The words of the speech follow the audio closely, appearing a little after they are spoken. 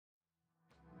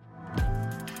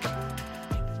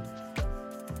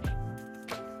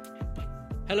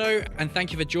Hello, and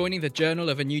thank you for joining the Journal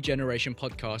of a New Generation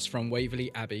podcast from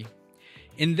Waverley Abbey.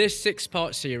 In this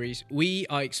 6-part series, we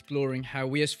are exploring how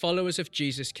we as followers of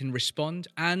Jesus can respond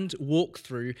and walk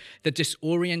through the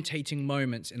disorientating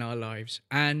moments in our lives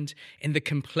and in the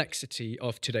complexity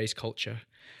of today's culture.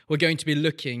 We're going to be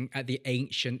looking at the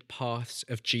ancient paths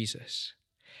of Jesus.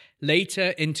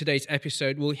 Later in today's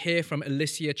episode, we'll hear from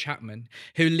Alicia Chapman,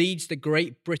 who leads the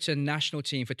Great Britain national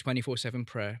team for 24/7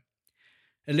 prayer.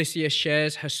 Alicia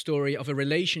shares her story of a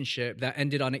relationship that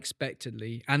ended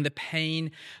unexpectedly and the pain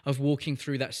of walking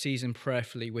through that season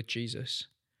prayerfully with Jesus.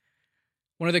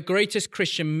 One of the greatest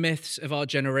Christian myths of our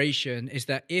generation is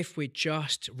that if we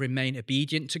just remain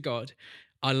obedient to God,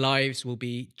 our lives will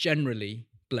be generally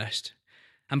blessed.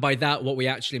 And by that, what we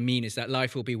actually mean is that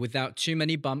life will be without too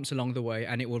many bumps along the way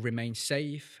and it will remain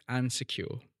safe and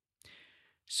secure.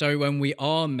 So when we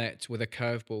are met with a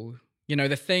curveball,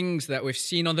 the things that we've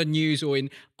seen on the news or in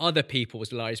other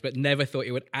people's lives, but never thought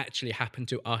it would actually happen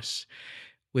to us,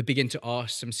 we begin to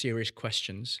ask some serious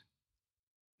questions.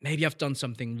 Maybe I've done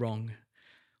something wrong.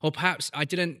 Or perhaps I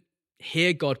didn't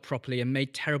hear God properly and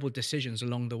made terrible decisions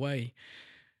along the way.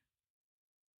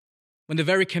 When the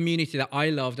very community that I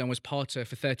loved and was part of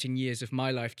for 13 years of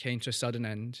my life came to a sudden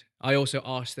end, I also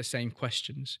asked the same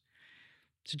questions.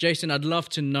 So Jason, I'd love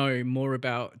to know more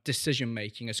about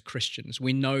decision-making as Christians.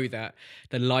 We know that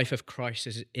the life of Christ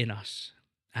is in us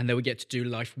and that we get to do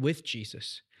life with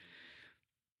Jesus.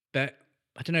 But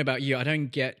I don't know about you, I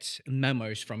don't get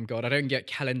memos from God. I don't get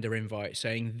calendar invites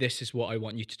saying this is what I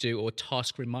want you to do or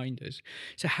task reminders.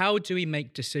 So how do we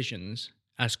make decisions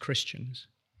as Christians?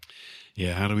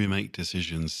 Yeah, how do we make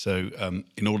decisions? So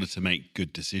in order to make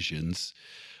good decisions,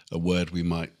 a word we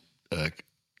might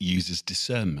use is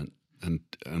discernment.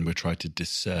 And we're trying to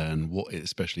discern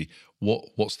what's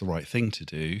the right thing to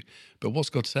do, but what's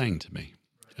God saying to me?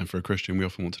 And for a Christian, we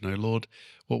often want to know, Lord,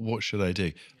 what should I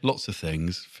do? Lots of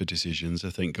things for decisions. I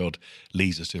think God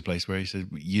leads us to a place where he said,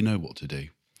 you know what to do.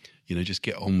 Just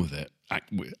get on with it.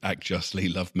 Act justly,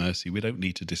 love mercy. We don't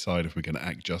need to decide if we're going to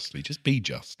act justly. Just be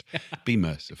just, be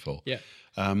merciful. Yeah.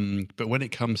 But when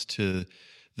it comes to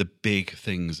the big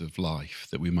things of life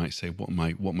that we might say, what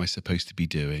am I supposed to be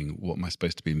doing? What am I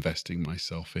supposed to be investing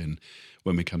myself in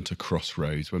when we come to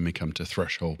crossroads, when we come to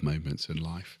threshold moments in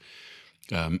life?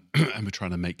 And we're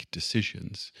trying to make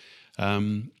decisions.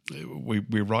 We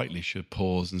rightly should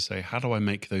pause and say, how do I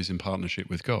make those in partnership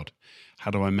with God?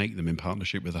 How do I make them in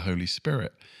partnership with the Holy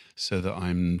Spirit so that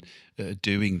I'm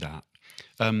doing that?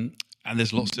 And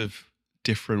there's lots of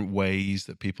different ways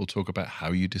that people talk about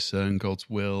how you discern God's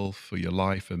will for your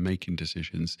life and making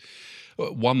decisions.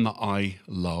 One that I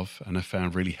love and I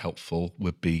found really helpful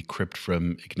would be cribbed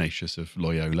from Ignatius of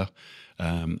Loyola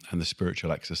and the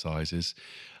spiritual exercises.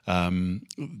 The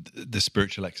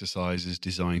spiritual exercise is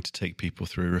designed to take people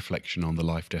through a reflection on the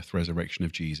life, death, resurrection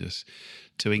of Jesus,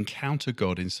 to encounter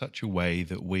God in such a way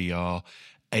that we are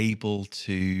able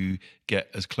to get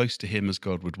as close to him as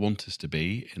God would want us to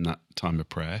be in that time of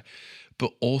prayer,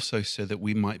 but also so that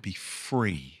we might be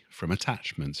free from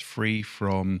attachments, free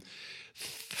from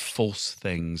false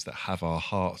things that have our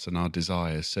hearts and our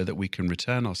desires, so that we can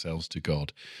return ourselves to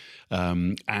God.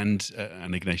 And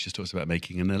Ignatius talks about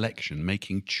making an election,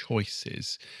 making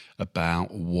choices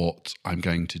about what I'm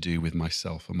going to do with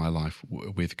myself and my life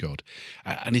with God.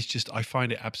 And it's just, I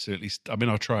find it absolutely,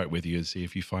 I'll try it with you and see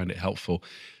if you find it helpful.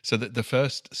 So that the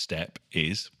first step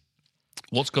is,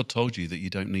 what's God told you that you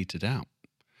don't need to doubt?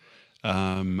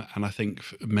 And I think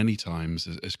many times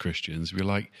as Christians, we're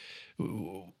like,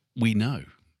 we know.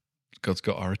 God's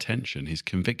got our attention. He's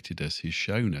convicted us. He's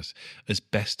shown us as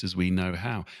best as we know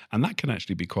how. And that can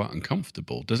actually be quite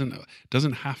uncomfortable.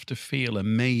 Doesn't have to feel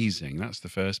amazing. That's the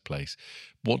first place.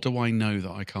 What do I know that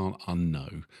I can't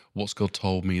unknow? What's God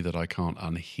told me that I can't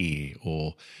unhear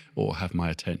or have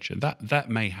my attention? That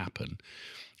may happen.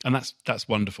 And that's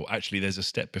wonderful. Actually, there's a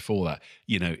step before that.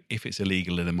 If it's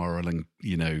illegal and immoral and,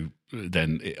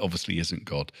 then it obviously isn't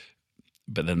God.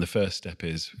 But then the first step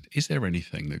is there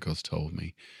anything that God's told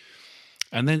me?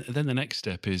 And then the next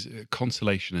step is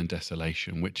consolation and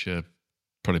desolation, which are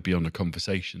probably beyond a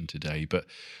conversation today. But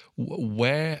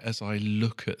where, as I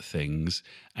look at things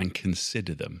and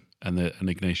consider them, and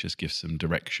Ignatius gives some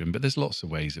direction, but there's lots of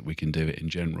ways that we can do it in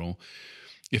general.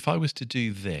 If I was to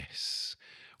do this,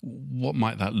 what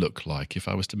might that look like? If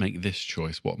I was to make this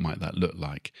choice, what might that look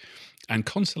like? And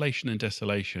consolation and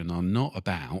desolation are not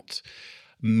about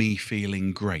me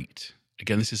feeling great.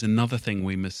 Again, this is another thing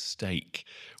we mistake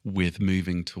with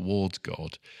moving towards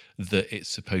God, that it's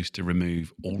supposed to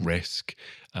remove all risk,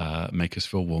 make us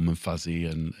feel warm and fuzzy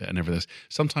and everything.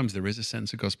 Sometimes there is a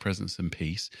sense of God's presence and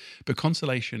peace, but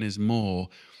consolation is more,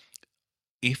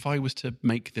 if I was to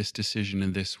make this decision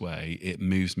in this way, it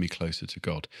moves me closer to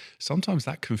God. Sometimes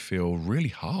that can feel really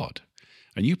hard.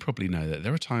 And you probably know that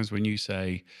there are times when you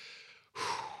say,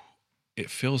 it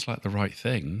feels like the right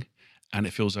thing, and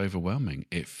it feels overwhelming.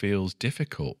 It feels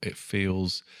difficult. It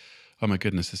feels, oh my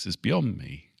goodness, this is beyond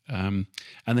me. And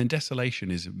then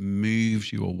desolation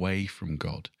moves you away from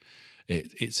God.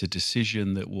 It's a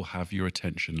decision that will have your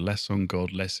attention less on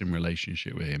God, less in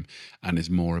relationship with him, and is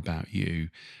more about you.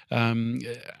 And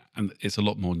it's a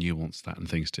lot more nuanced that and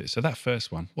things to it. So that first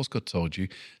one, what's God told you?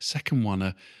 Second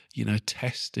one,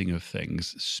 testing of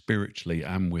things spiritually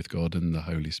and with God and the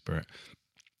Holy Spirit.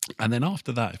 And then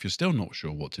after that, if you're still not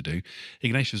sure what to do,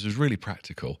 Ignatius was really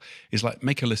practical. It's like,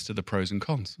 make a list of the pros and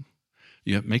cons.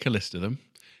 Make a list of them.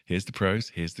 Here's the pros,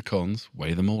 here's the cons,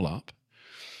 weigh them all up.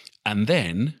 And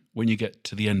then when you get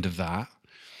to the end of that,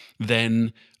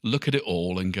 then look at it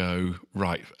all and go,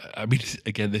 right. I mean,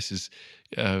 again, this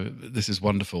is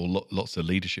wonderful. Lots of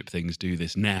leadership things do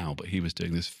this now, but he was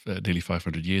doing this nearly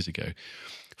 500 years ago.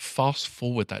 Fast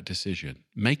forward that decision.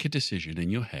 Make a decision in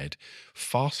your head.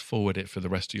 Fast forward it for the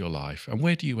rest of your life. And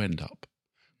where do you end up?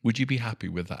 Would you be happy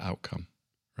with that outcome?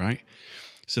 Right?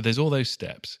 So there's all those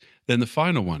steps. Then the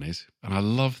final one is, and I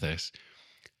love this,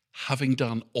 having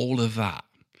done all of that,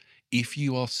 if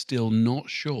you are still not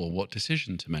sure what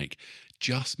decision to make,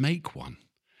 just make one.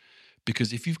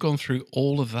 Because if you've gone through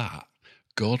all of that,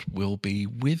 God will be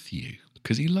with you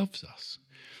because he loves us.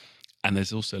 And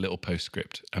there's also a little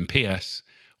postscript. And P.S.,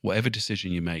 whatever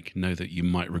decision you make, know that you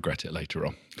might regret it later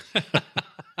on.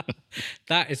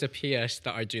 That is a PS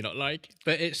that I do not like,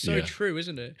 but it's so true,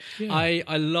 isn't it? Yeah.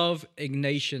 I love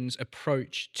Ignatian's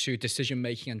approach to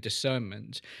decision-making and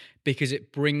discernment because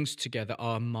it brings together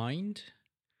our mind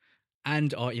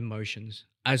and our emotions,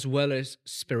 as well as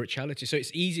spirituality. So it's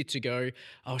easy to go,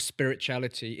 oh,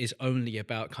 spirituality is only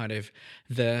about kind of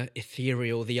the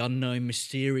ethereal, the unknown,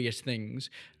 mysterious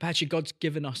things. But actually, God's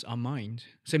given us our mind.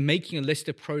 So making a list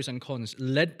of pros and cons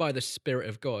led by the Spirit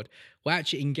of God, we're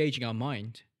actually engaging our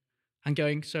mind and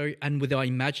going, and with our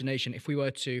imagination, if we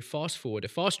were to fast forward or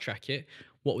fast track it,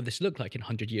 what would this look like in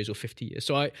 100 years or 50 years?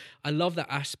 So I love that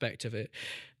aspect of it.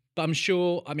 But I'm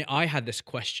sure, I had this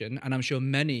question, and I'm sure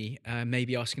many may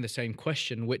be asking the same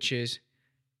question, which is,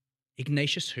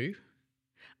 Ignatius who?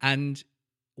 And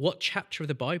what chapter of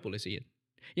the Bible is he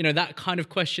in? That kind of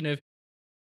question of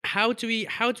how do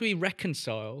we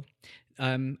reconcile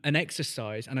an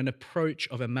exercise and an approach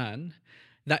of a man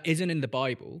that isn't in the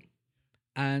Bible?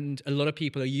 And a lot of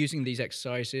people are using these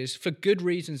exercises for good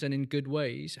reasons and in good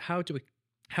ways. How do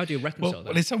you reconcile that?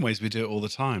 Well, in some ways we do it all the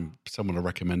time. Someone will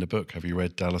recommend a book. Have you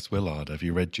read Dallas Willard? Have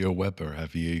you read Jill Weber?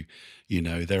 Have you,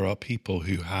 there are people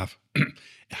who have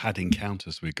had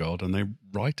encounters with God and they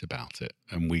write about it.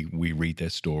 And we read their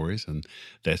stories, and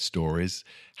their stories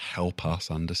help us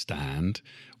understand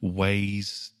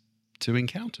ways to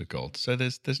encounter God. So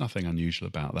there's nothing unusual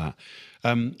about that.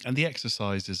 And the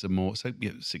exercises are more,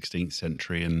 16th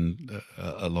century, and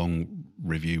a long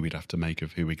review we'd have to make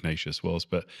of who Ignatius was,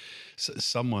 but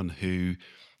someone who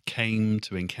came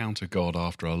to encounter God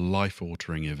after a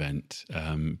life-altering event,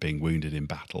 being wounded in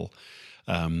battle,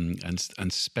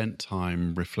 and spent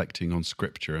time reflecting on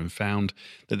Scripture, and found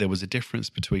that there was a difference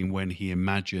between when he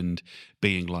imagined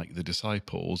being like the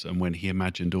disciples and when he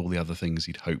imagined all the other things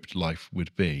he'd hoped life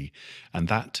would be. And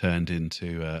that turned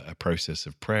into a process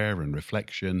of prayer and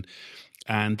reflection.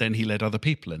 And then he led other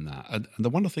people in that. And the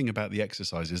wonderful thing about the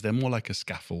exercises, they're more like a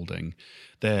scaffolding.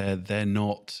 They're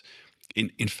not,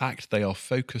 in fact, they are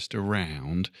focused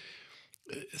around,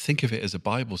 think of it as a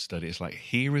Bible study. It's like,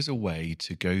 here is a way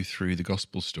to go through the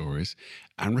gospel stories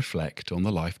and reflect on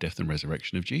the life, death, and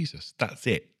resurrection of Jesus. That's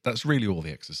it. That's really all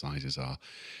the exercises are.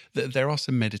 There are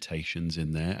some meditations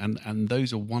in there, and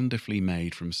those are wonderfully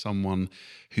made from someone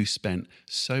who spent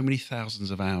so many thousands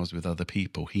of hours with other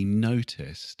people. He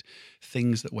noticed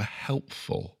things that were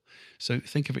helpful. So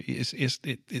think of it,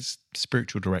 it's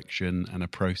spiritual direction and a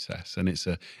process, and it's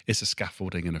a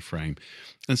scaffolding and a frame.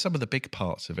 And some of the big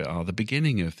parts of it are the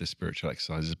beginning of the spiritual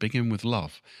exercises begin with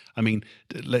love. I mean,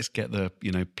 let's get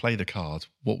play the cards.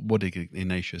 What did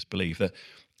Ignatius believe? That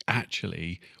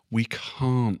actually we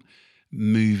can't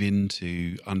move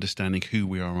into understanding who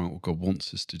we are and what God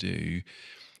wants us to do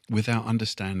without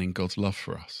understanding God's love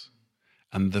for us.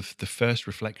 And the first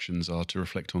reflections are to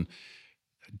reflect on,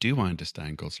 do I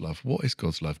understand God's love? What is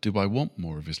God's love? Do I want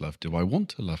more of his love? Do I want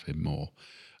to love him more?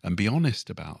 And be honest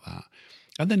about that.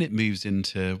 And then it moves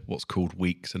into what's called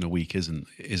weeks, and a week isn't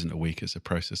a week, it's a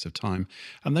process of time.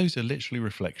 And those are literally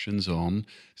reflections on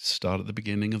start at the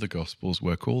beginning of the Gospels,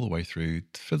 work all the way through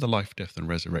for the life, death, and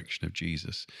resurrection of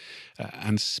Jesus,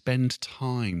 and spend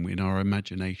time in our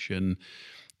imagination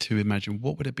to imagine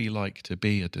what would it be like to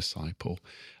be a disciple.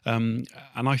 And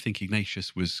I think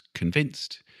Ignatius was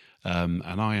convinced, and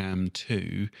I am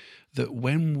too, that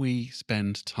when we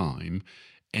spend time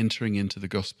entering into the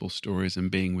gospel stories and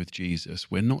being with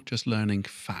Jesus, we're not just learning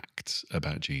facts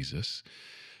about Jesus.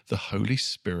 The Holy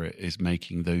Spirit is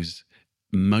making those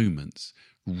moments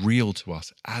real to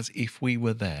us as if we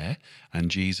were there,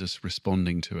 and Jesus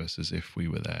responding to us as if we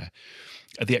were there.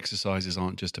 The exercises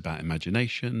aren't just about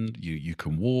imagination. You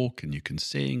can walk and you can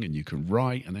sing and you can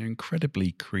write, and they're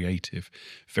incredibly creative,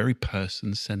 very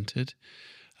person-centered.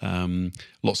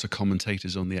 Lots of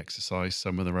commentators on the exercise.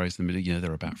 Some of the raised in the middle,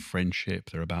 they're about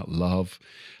friendship, they're about love.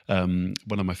 One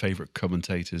of my favourite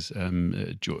commentators,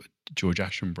 George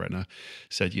Aschenbrenner,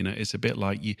 said, it's a bit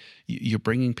like you're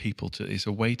bringing people to, it's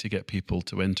a way to get people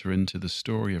to enter into the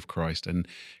story of Christ and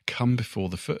come before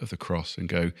the foot of the cross and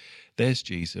go, there's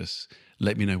Jesus,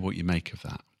 let me know what you make of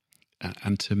that.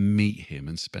 And to meet him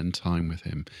and spend time with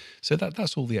him. So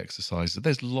that's all the exercises.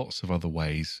 There's lots of other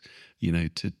ways,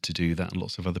 to do that. And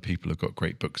lots of other people have got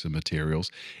great books and materials.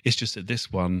 It's just that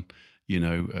this one,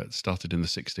 started in the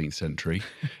 16th century.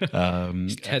 It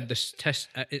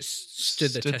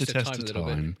stood the test of time a little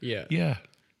bit. Yeah.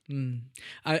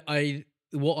 Yeah.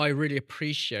 What I really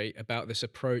appreciate about this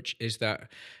approach is that,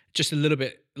 just a little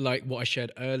bit like what I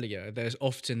shared earlier, there's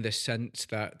often this sense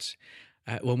that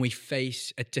when we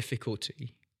face a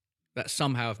difficulty, that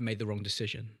somehow I've made the wrong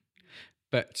decision.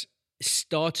 But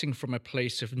starting from a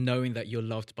place of knowing that you're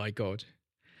loved by God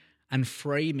and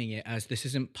framing it as this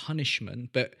isn't punishment,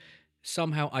 but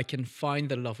somehow I can find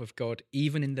the love of God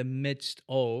even in the midst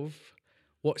of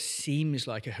what seems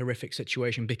like a horrific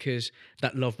situation, because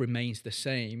that love remains the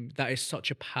same. That is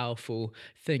such a powerful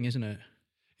thing, isn't it?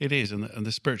 It is. And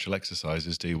the spiritual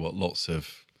exercises do what lots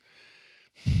of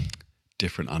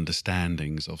different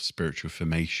understandings of spiritual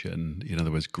formation, in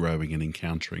other words, growing and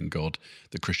encountering God,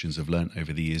 that Christians have learnt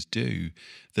over the years do,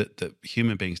 that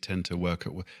human beings tend to work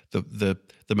at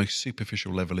the most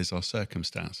superficial level is our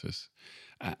circumstances.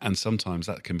 And sometimes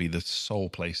that can be the sole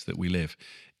place that we live.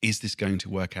 Is this going to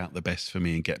work out the best for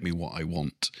me and get me what I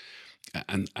want?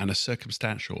 And a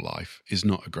circumstantial life is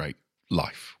not a great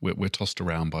life. We're tossed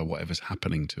around by whatever's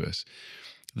happening to us.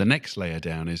 The next layer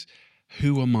down is,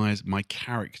 who am I as my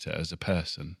character as a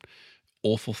person?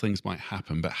 Awful things might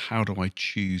happen, but how do I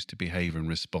choose to behave and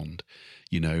respond?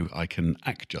 I can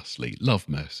act justly, love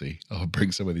mercy. I'll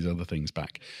bring some of these other things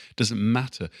back. Doesn't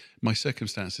matter. My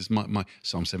circumstances, my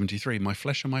Psalm 73, my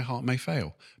flesh and my heart may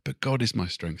fail, but God is my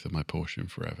strength and my portion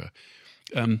forever.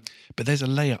 But there's a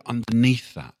layer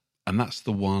underneath that, and that's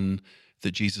the one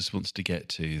that Jesus wants to get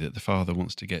to, that the Father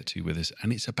wants to get to with us.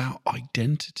 And it's about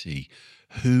identity.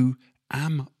 Who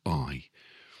am I?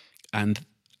 And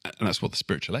that's what the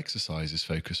spiritual exercises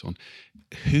focus on.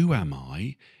 Who am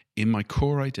I in my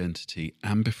core identity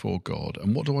and before God?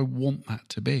 And what do I want that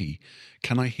to be?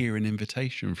 Can I hear an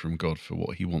invitation from God for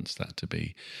what he wants that to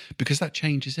be? Because that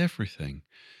changes everything.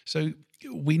 So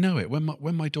we know it.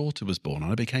 When my daughter was born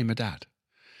and I became a dad,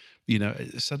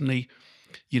 suddenly,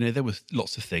 there were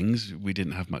lots of things. We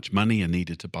didn't have much money and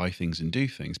needed to buy things and do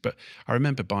things. But I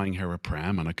remember buying her a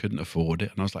pram and I couldn't afford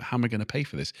it. And I was like, how am I going to pay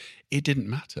for this? It didn't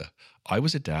matter. I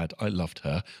was a dad. I loved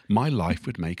her. My life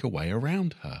would make a way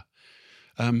around her.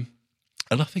 And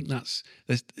I think that's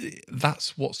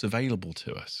what's available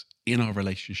to us in our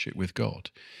relationship with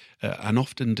God. And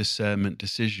often discernment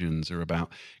decisions are about,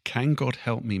 can God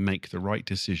help me make the right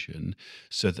decision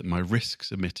so that my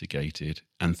risks are mitigated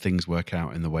and things work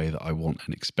out in the way that I want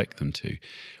and expect them to?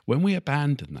 When we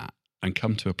abandon that and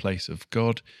come to a place of,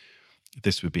 God,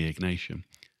 this would be Ignatian,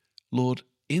 Lord,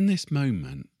 in this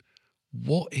moment,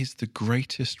 what is the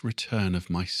greatest return of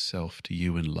myself to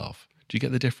you in love? Do you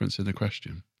get the difference in the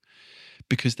question?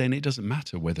 Because then it doesn't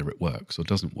matter whether it works or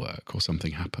doesn't work or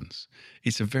something happens.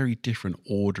 It's a very different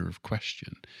order of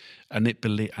question. And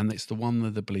it's the one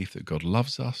with the belief that God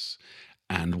loves us,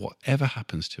 and whatever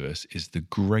happens to us is the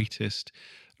greatest,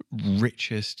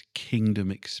 richest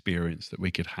kingdom experience that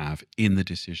we could have in the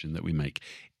decision that we make.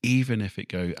 Even if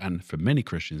and for many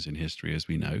Christians in history, as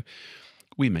we know,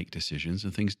 we make decisions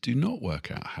and things do not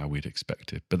work out how we'd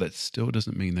expected, but that still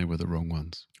doesn't mean they were the wrong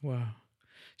ones. Wow.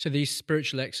 So these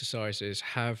spiritual exercises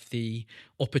have the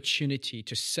opportunity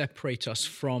to separate us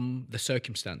from the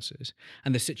circumstances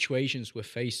and the situations we're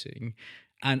facing,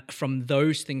 and from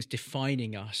those things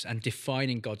defining us and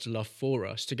defining God's love for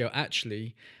us, to go,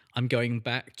 actually, I'm going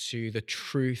back to the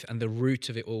truth and the root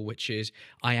of it all, which is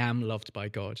I am loved by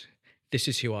God. This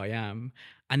is who I am.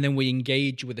 And then we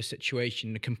engage with the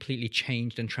situation in a completely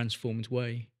changed and transformed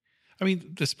way. I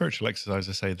mean, the spiritual exercise,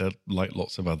 I say, they're like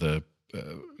lots of other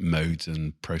modes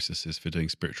and processes for doing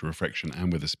spiritual reflection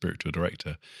and with a spiritual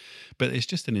director. But it's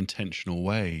just an intentional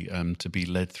way to be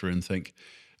led through and think,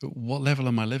 what level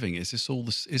am I living? Is it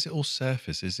all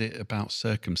surface? Is it about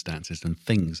circumstances and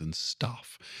things and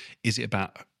stuff? Is it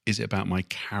about my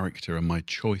character and my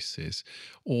choices?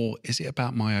 Or is it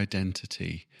about my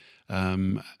identity?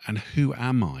 And who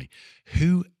am I?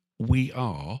 Who we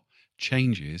are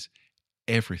changes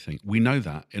everything. We know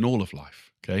that in all of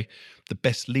life. Okay. The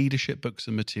best leadership books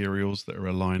and materials that are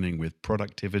aligning with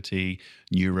productivity,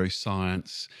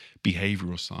 neuroscience,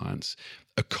 behavioral science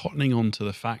are cottoning on to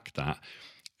the fact that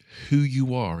who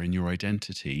you are in your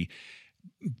identity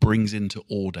brings into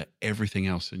order everything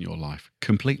else in your life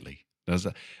completely.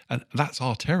 And that's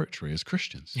our territory as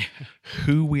Christians.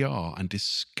 Who we are and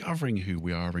discovering who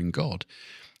we are in God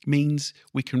means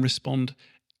we can respond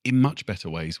in much better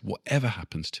ways, whatever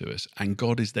happens to us. And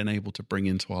God is then able to bring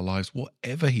into our lives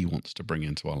whatever he wants to bring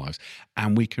into our lives.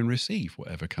 And we can receive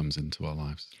whatever comes into our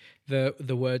lives.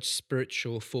 The word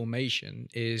spiritual formation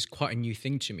is quite a new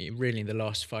thing to me, really, in the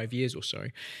last 5 years or so.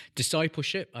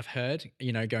 Discipleship, I've heard,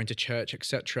 going to church,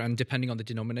 etc., and depending on the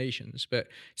denominations. But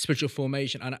spiritual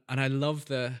formation, and I love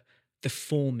the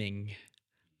forming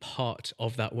part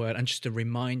of that word, and just a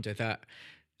reminder that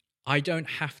I don't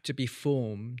have to be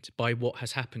formed by what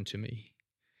has happened to me.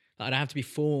 I don't have to be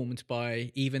formed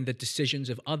by even the decisions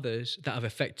of others that have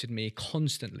affected me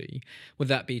constantly, whether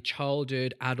that be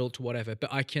childhood, adult, whatever.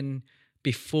 But I can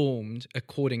be formed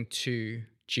according to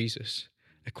Jesus,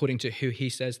 according to who he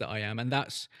says that I am. And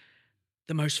that's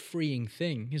the most freeing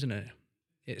thing, isn't it?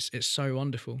 It's so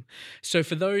wonderful. So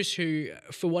for those who,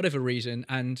 for whatever reason,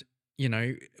 and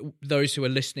those who are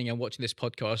listening and watching this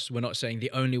podcast, we're not saying the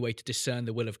only way to discern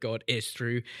the will of God is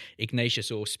through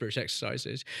Ignatius or spiritual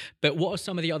exercises. But what are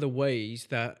some of the other ways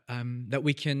that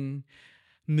we can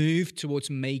move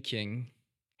towards making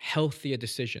healthier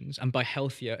decisions? And by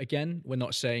healthier, again, we're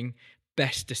not saying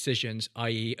best decisions,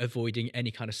 i.e. avoiding any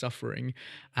kind of suffering.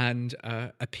 And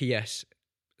a PS,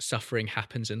 suffering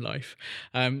happens in life.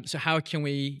 So how can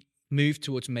we move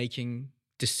towards making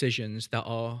decisions that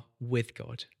are with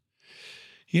God?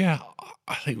 Yeah,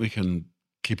 I think we can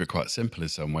keep it quite simple in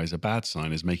some ways. A bad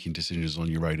sign is making decisions on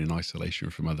your own in isolation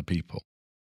from other people.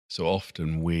 So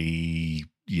often we,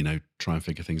 try and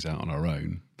figure things out on our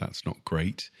own. That's not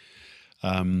great.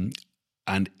 And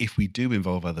if we do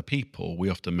involve other people, we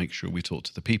often make sure we talk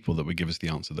to the people that would give us the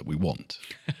answer that we want.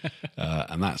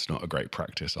 And that's not a great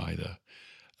practice either.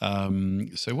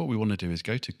 So what we want to do is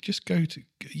go to,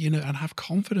 and have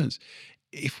confidence.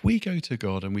 If we go to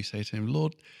God and we say to him,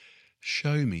 Lord,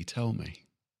 show me, tell me,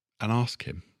 and ask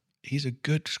him.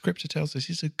 Scripture tells us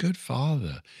he's a good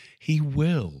father. He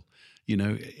will,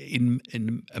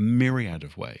 in a myriad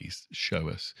of ways, show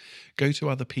us. Go to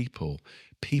other people.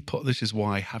 This is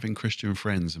why having Christian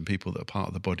friends and people that are part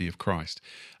of the body of Christ,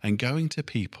 and going to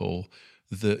people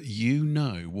that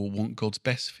will want God's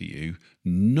best for you,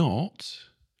 not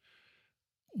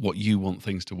what you want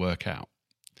things to work out.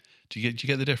 Do you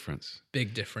get the difference?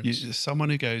 Big difference. Someone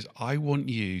who goes, I want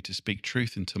you to speak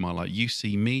truth into my life. You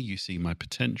see me, you see my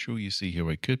potential, you see who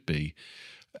I could be.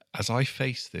 As I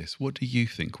face this, what do you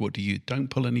think? Don't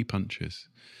pull any punches.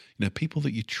 People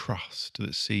that you trust,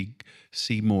 that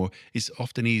see more. It's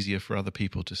often easier for other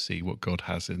people to see what God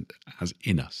has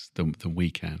in us than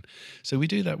we can. So we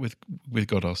do that with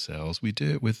God ourselves. We do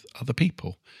it with other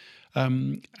people.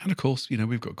 And of course,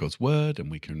 we've got God's word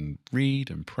and we can read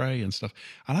and pray and stuff.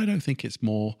 And I don't think it's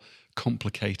more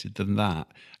complicated than that.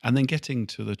 And then getting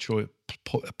to the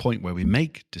point where we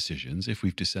make decisions, if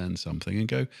we've discerned something, and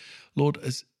go, Lord,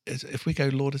 if we go,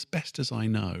 Lord, as best as I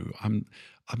know, I'm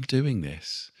doing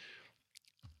this.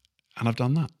 And I've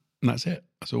done that. And that's it.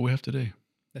 That's all we have to do.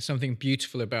 There's something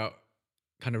beautiful about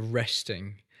kind of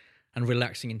resting and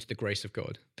relaxing into the grace of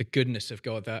God, the goodness of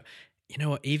God, that,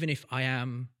 even if I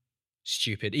am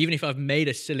stupid, even if I've made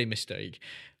a silly mistake,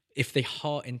 if the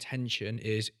heart intention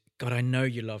is, God, I know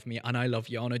you love me and I love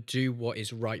you, I want to do what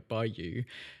is right by you,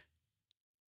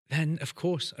 then of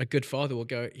course a good father will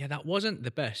go, yeah, that wasn't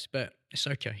the best, but it's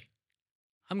okay.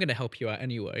 I'm going to help you out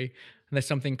anyway. And there's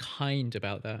something kind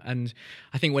about that. And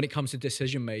I think when it comes to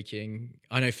decision making,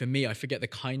 I know for me, I forget the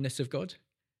kindness of God,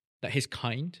 that he's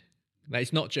kind, that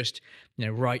he's not just,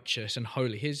 righteous and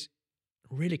holy. He's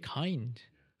really kind.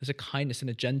 There's a kindness and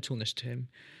a gentleness to him,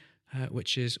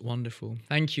 which is wonderful.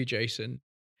 Thank you, Jason.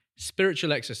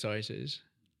 Spiritual exercises.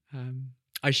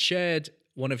 I shared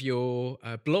one of your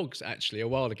blogs actually a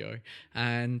while ago,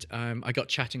 and I got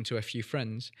chatting to a few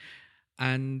friends,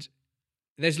 and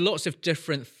there's lots of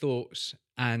different thoughts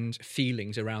and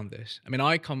feelings around this. I mean,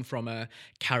 I come from a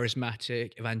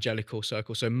charismatic evangelical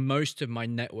circle, so most of my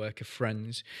network of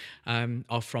friends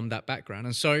are from that background.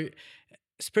 And so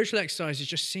spiritual exercises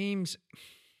just seems,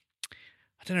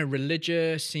 I don't know,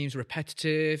 religious, seems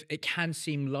repetitive. It can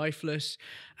seem lifeless.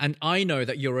 And I know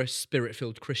that you're a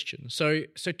spirit-filled Christian. So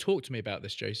talk to me about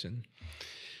this, Jason.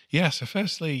 Yeah, so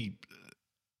firstly,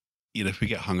 if we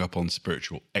get hung up on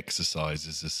spiritual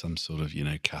exercises as some sort of,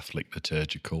 Catholic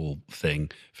liturgical thing,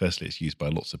 firstly, it's used by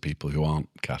lots of people who aren't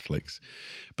Catholics.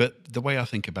 But the way I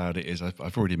think about it is,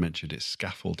 I've already mentioned it's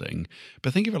scaffolding,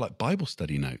 but think of it like Bible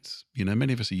study notes.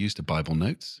 Many of us are used to Bible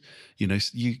notes.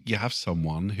 You have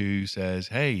someone who says,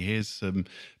 hey, here's some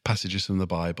passages from the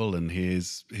Bible, and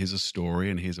here's a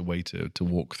story, and here's a way to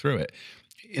walk through it.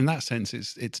 In that sense,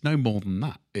 it's no more than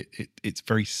that. It's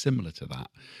very similar to that.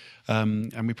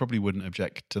 And we probably wouldn't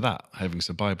object to that, having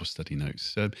some Bible study notes.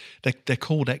 So they're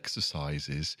called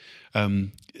exercises.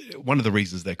 One of the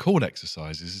reasons they're called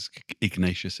exercises is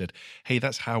Ignatius said, hey,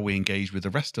 that's how we engage with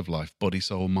the rest of life, body,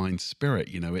 soul, mind, spirit.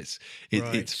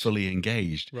 It's fully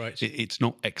engaged. Right. It's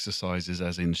not exercises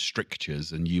as in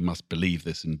strictures and you must believe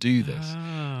this and do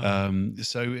this.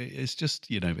 So it's just,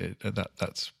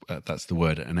 that's the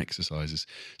word, and exercises.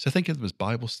 So think of them as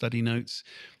Bible study notes.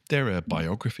 There are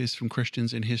biographies from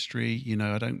Christians in history.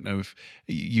 I don't know if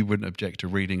you wouldn't object to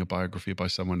reading a biography by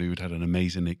someone who had had an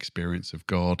amazing experience of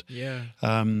God. Yeah.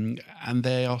 And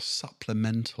they are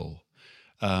supplemental.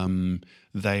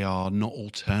 They are not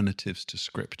alternatives to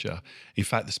Scripture. In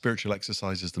fact, the spiritual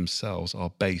exercises themselves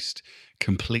are based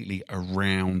completely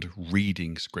around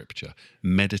reading Scripture,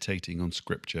 meditating on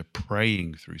Scripture,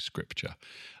 praying through Scripture.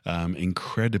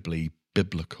 Incredibly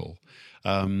biblical.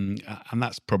 And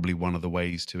that's probably one of the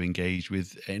ways to engage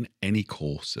with any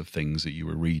course of things that you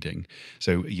were reading.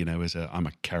 So, I'm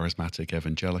a charismatic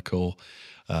evangelical,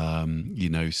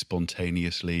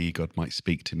 spontaneously, God might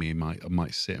speak to me, I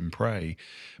might sit and pray.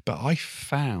 But I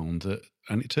found that,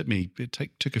 and it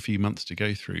took a few months to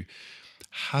go through,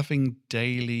 having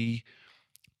daily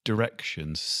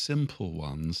directions, simple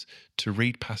ones, to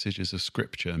read passages of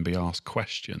Scripture and be asked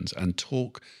questions and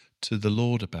talk to the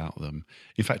Lord about them.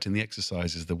 In fact, in the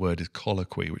exercises, the word is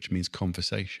colloquy, which means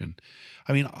conversation.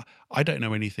 I mean, I don't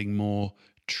know anything more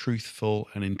truthful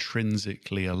and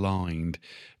intrinsically aligned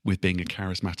with being a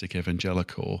charismatic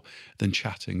evangelical than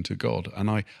chatting to God.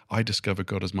 And I discovered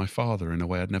God as my Father in a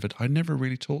way I'd never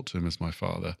really talked to him as my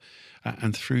Father.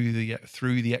 And through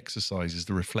the exercises,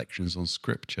 the reflections on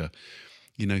Scripture,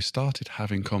 started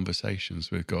having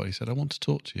conversations with God. He said, I want to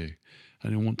talk to you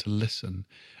and I want to listen.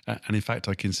 And in fact,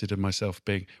 I consider myself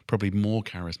being probably more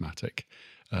charismatic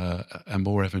and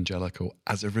more evangelical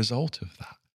as a result of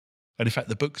that. And in fact,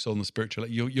 the books on the spiritual,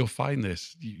 you'll find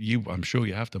this, I'm sure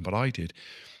you have done, but I did.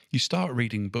 You start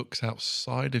reading books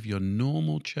outside of your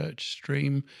normal church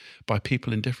stream by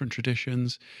people in different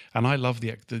traditions. And I love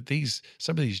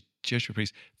some of these Jesuit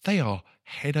priests, they are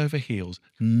head over heels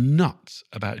nuts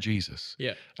about Jesus.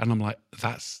 Yeah. And I'm like,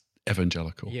 that's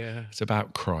evangelical. Yeah. It's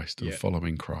about Christ and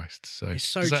following Christ. So it's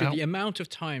so true. The amount of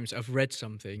times I've read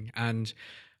something and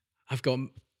I've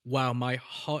gone, wow, my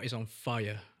heart is on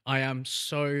fire. I am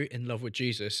so in love with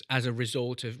Jesus as a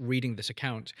result of reading this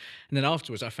account. And then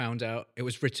afterwards, I found out it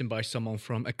was written by someone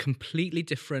from a completely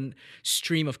different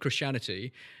stream of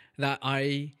Christianity that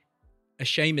I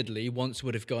ashamedly once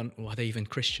would have gone, oh, are they even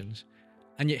Christians?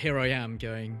 And yet here I am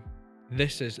going,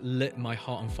 this has lit my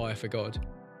heart on fire for God.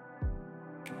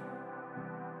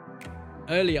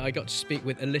 Earlier, I got to speak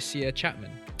with Alicia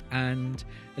Chapman, and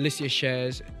Alicia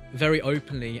shares very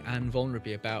openly and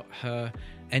vulnerably about her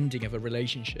ending of a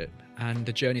relationship and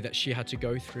the journey that she had to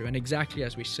go through. And exactly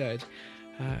as we said,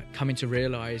 coming to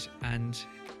realize and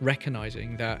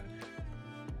recognizing that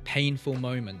painful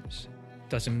moments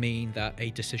doesn't mean that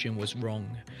a decision was wrong.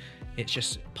 It's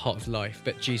just part of life.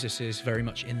 But Jesus is very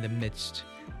much in the midst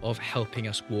of helping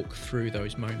us walk through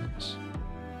those moments.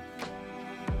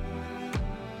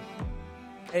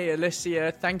 Hey,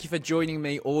 Alicia, thank you for joining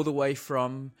me all the way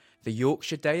from the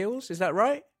Yorkshire Dales. Is that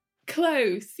right?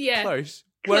 Close, yeah. Close.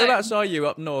 Whereabouts are you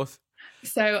up north?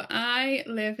 So I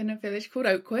live in a village called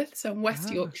Oakworth, so I'm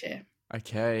West Yorkshire.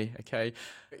 Okay.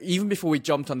 Even before we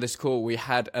jumped on this call, we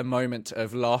had a moment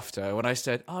of laughter when I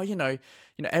said, "Oh,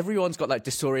 everyone's got like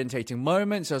disorientating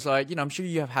moments." I was like, I'm sure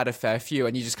you have had a fair few,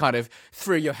 and you just kind of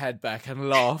threw your head back and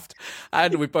laughed,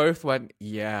 and we both went,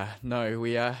 "Yeah, no,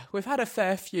 we've had a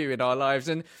fair few in our lives,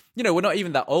 and we're not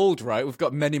even that old, right? We've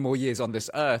got many more years on this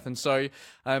earth, and so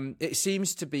it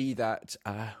seems to be that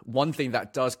one thing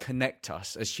that does connect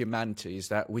us as humanity is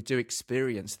that we do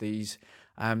experience these."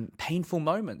 Painful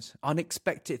moments,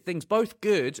 unexpected things, both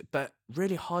good, but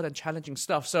really hard and challenging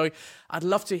stuff. So I'd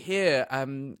love to hear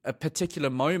a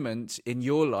particular moment in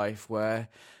your life where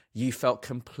you felt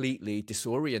completely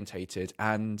disorientated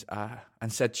and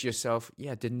said to yourself,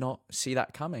 yeah, did not see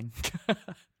that coming.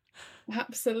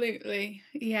 Absolutely.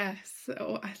 Yes.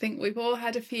 So I think we've all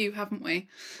had a few, haven't we?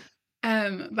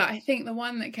 But I think the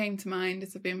one that came to mind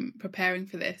as I've been preparing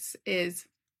for this is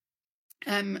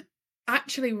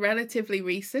actually relatively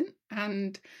recent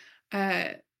and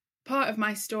part of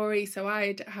my story. So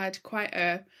I'd had quite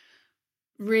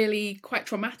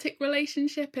traumatic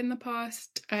relationship in the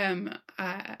past, and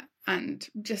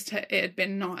just it had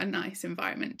been not a nice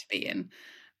environment to be in,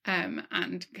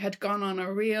 and had gone on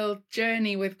a real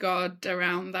journey with God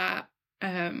around that,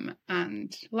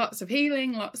 and lots of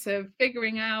healing, lots of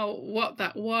figuring out what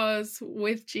that was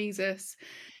with Jesus.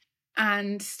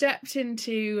 And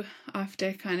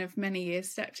after kind of many years,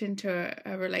 stepped into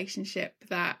a relationship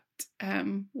that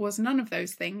was none of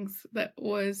those things, that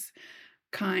was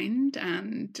kind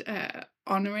and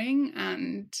honouring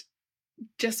and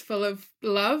just full of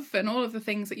love and all of the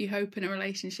things that you hope in a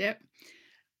relationship.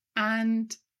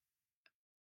 And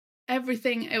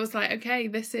everything, it was like, okay,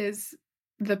 this is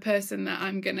the person that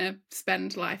I'm going to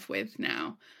spend life with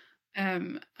now.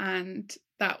 And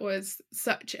that was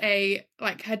such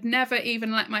had never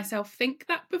even let myself think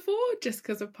that before, just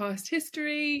because of past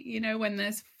history, when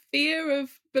there's fear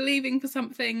of believing for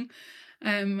something,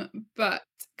 but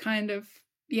kind of,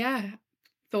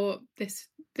 thought this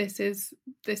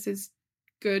is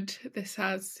good. This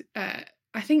has,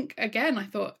 I think, again, I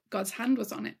thought God's hand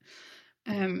was on it.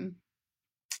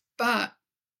 But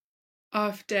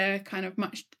after kind of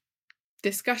much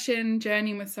discussion,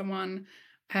 journeying with someone,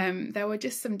 there were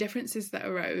just some differences that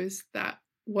arose that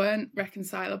weren't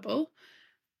reconcilable,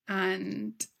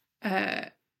 and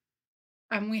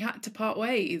we had to part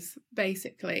ways,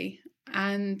 basically.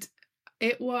 And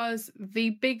it was the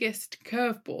biggest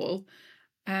curveball,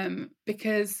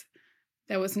 because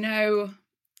there was no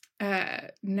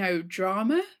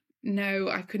drama. No,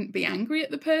 I couldn't be angry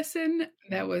at the person.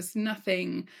 There was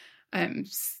nothing bad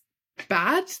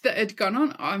that had gone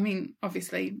on. I mean,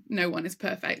 obviously, no one is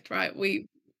perfect, right? We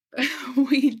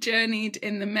journeyed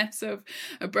in the mess of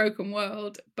a broken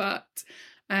world, but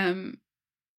I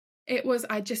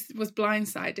just was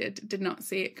blindsided, did not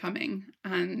see it coming,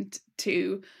 and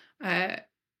to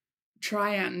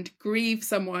try and grieve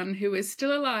someone who is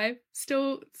still alive,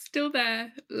 still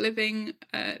there, living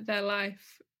their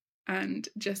life, and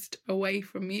just away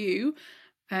from you,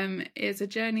 is a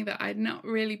journey that I'd not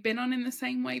really been on in the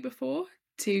same way before.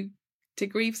 To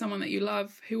grieve someone that you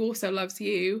love, who also loves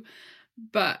you,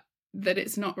 but that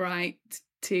it's not right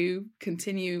to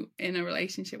continue in a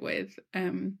relationship with,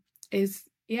 is,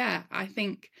 I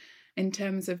think in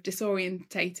terms of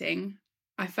disorientating,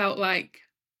 I felt like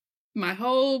my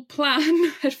whole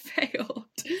plan had failed,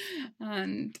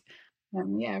 and a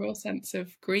real sense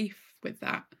of grief with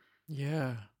that.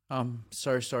 Yeah, I'm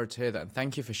so sorry to hear that. And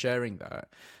thank you for sharing that.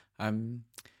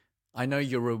 I know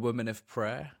you're a woman of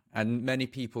prayer, and many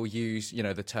people use,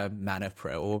 the term man of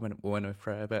prayer or woman of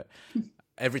prayer, but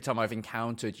every time I've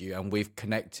encountered you and we've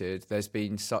connected, there's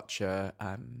been such a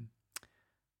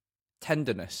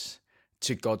tenderness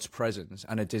to God's presence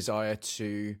and a desire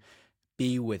to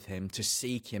be with him, to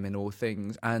seek him in all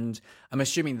things. And I'm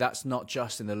assuming that's not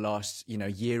just in the last,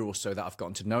 year or so that I've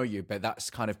gotten to know you, but that's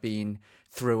kind of been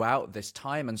throughout this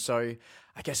time. And so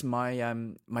I guess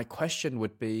my question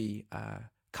would be,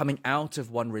 coming out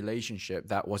of one relationship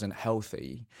that wasn't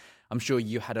healthy, I'm sure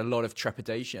you had a lot of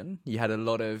trepidation. You had a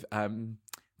lot of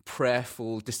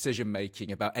prayerful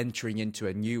decision-making about entering into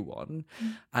a new one.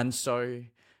 And so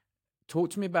talk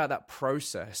to me about that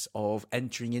process of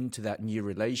entering into that new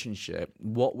relationship.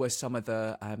 What were some of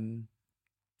the,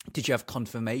 did you have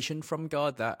confirmation from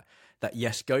God that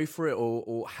yes, go for it?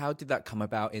 Or how did that come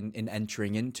about in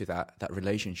entering into that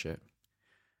relationship?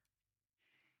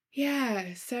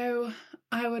 Yeah, so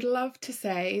I would love to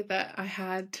say that I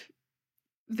had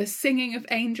the singing of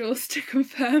angels to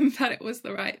confirm that it was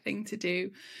the right thing to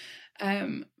do.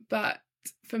 But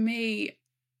for me,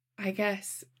 I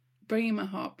guess bringing my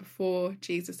heart before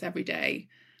Jesus every day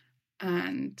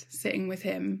and sitting with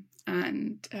him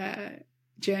and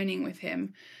journeying with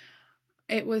him,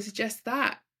 it was just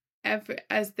that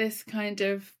as this kind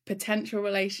of potential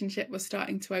relationship was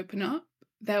starting to open up,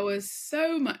 there was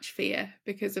so much fear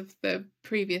because of the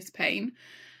previous pain.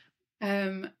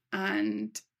 And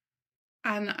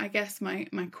I guess my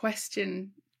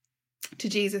question to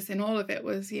Jesus in all of it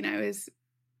was,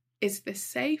 is this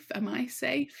safe? Am I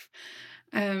safe?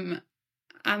 And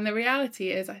the reality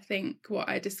is, I think what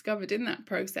I discovered in that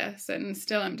process, and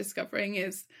still I'm discovering,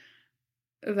 is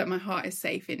that my heart is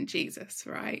safe in Jesus,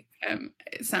 right?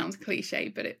 It sounds cliche,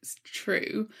 but it's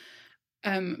true.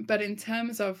 But in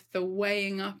terms of the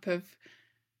weighing up of,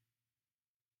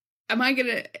 am I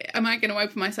gonna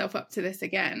open myself up to this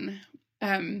again?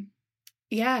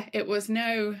 Yeah, it was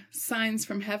no signs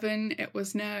from heaven. It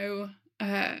was no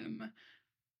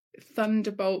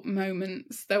thunderbolt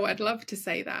moments, though I'd love to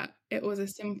say that. It was a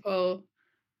simple,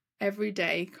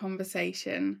 everyday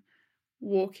conversation,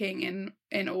 walking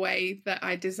in a way that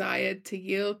I desired to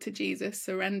yield to Jesus,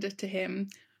 surrender to him,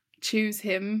 choose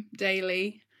him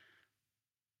daily.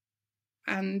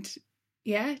 And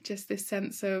yeah, just this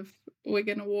sense of, we're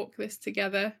going to walk this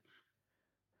together.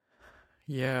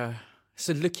 Yeah.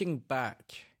 So looking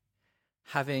back,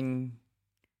 having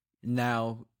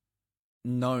now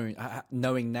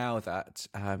knowing now that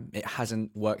it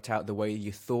hasn't worked out the way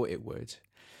you thought it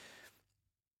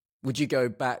would you go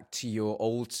back to your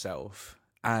old self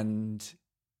and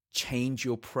change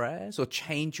your prayers or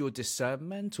change your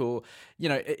discernment? Or,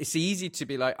 it's easy to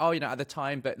be like, oh, at the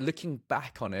time, but looking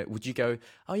back on it, would you go,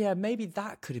 oh yeah, maybe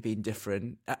that could have been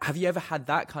different? Have you ever had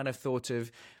that kind of thought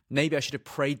of, maybe I should have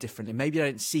prayed differently, maybe I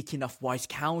didn't seek enough wise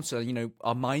counsel?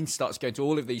 Our mind starts going to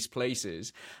all of these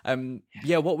places.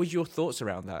 What were your thoughts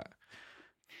around that?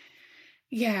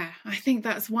 Yeah, I think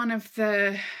that's one of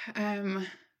the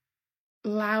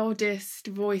loudest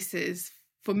voices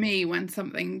for me when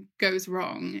something goes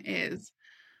wrong is,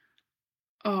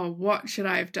 oh, what should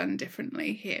I have done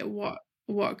differently here? What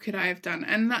could I have done?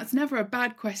 And that's never a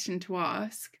bad question to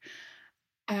ask.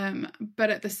 But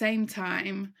at the same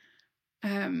time,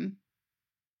 pain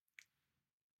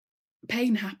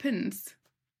happens,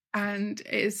 and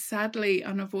it is sadly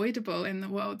unavoidable in the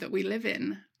world that we live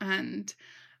in. And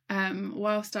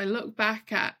whilst I look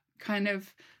back at kind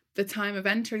of the time of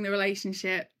entering the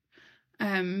relationship,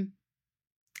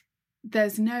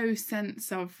 there's no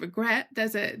sense of regret.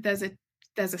 There's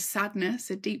a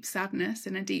sadness, a deep sadness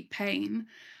and a deep pain.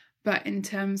 But in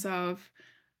terms of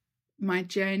my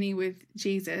journey with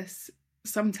Jesus,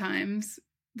 sometimes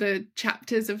the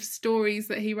chapters of stories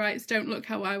that he writes don't look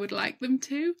how I would like them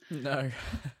to. No.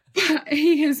 But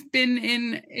he has been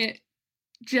in it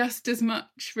just as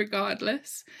much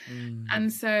regardless.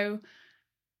 And so,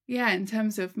 yeah, in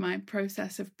terms of my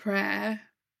process of prayer,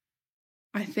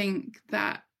 I think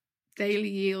that daily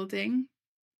yielding,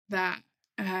 that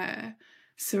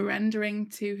surrendering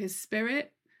to his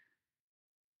spirit,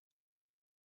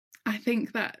 I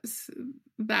think that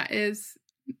is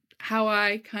how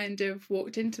I kind of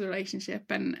walked into the relationship,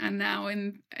 and now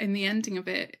in the ending of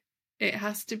it, it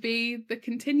has to be the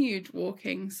continued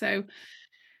walking. So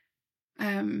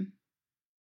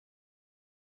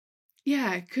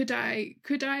could I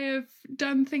have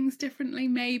done things differently?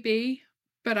 Maybe.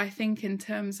 But I think in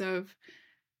terms of,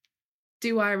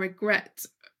 do I regret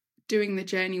doing the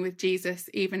journey with Jesus,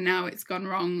 even now it's gone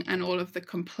wrong, and all of the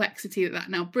complexity that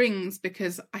now brings,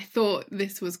 because I thought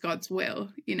this was God's will?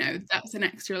 That's an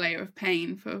extra layer of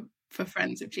pain for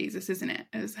friends of Jesus, isn't it?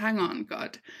 As, hang on,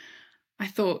 God, I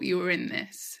thought you were in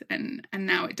this, and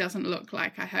now it doesn't look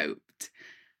like I hoped.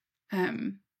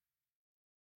 No,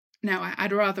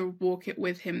 I'd rather walk it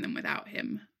with him than without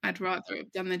him. I'd rather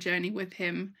have done the journey with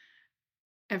him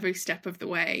every step of the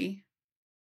way.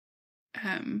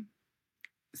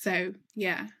 So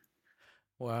yeah.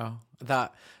 Wow.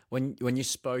 That when you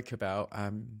spoke about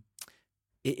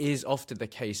it is often the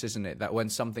case, isn't it, that when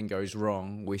something goes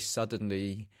wrong, we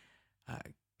suddenly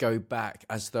go back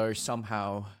as though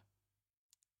somehow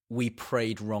we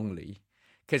prayed wrongly.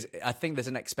 Because I think there's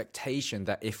an expectation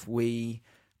that if we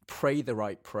pray the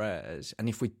right prayers and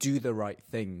if we do the right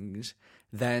things,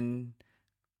 then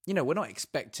we're not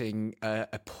expecting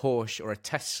a Porsche or a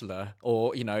Tesla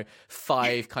or,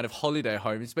 5 kind of holiday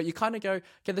homes, but you kind of go,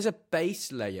 okay, there's a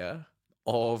base layer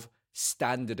of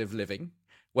standard of living,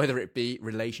 whether it be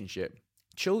relationship,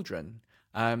 children,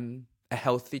 a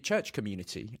healthy church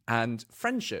community, and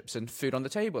friendships, and food on the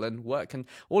table, and work, and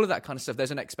all of that kind of stuff.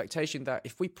 There's an expectation that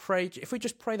if we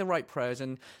just pray the right prayers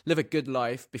and live a good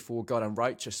life before God and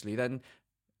righteously, then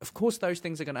of course those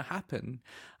things are going to happen.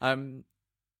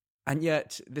 And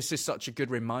yet, this is such a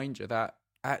good reminder that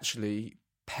actually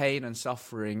pain and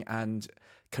suffering and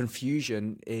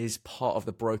confusion is part of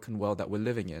the broken world that we're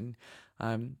living in.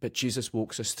 But Jesus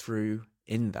walks us through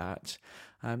in that.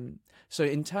 So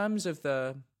in terms of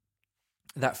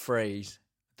that phrase,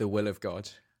 the will of God,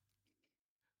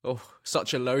 oh,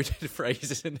 such a loaded phrase,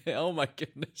 isn't it? Oh my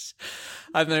goodness.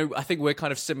 I know, I think we're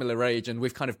kind of similar age, and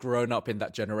we've kind of grown up in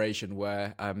that generation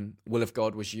where will of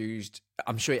God was used.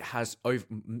 I'm sure it has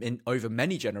over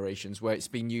many generations where it's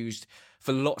been used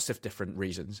for lots of different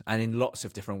reasons and in lots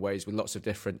of different ways with lots of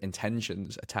different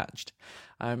intentions attached.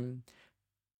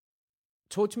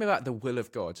 Talk to me about the will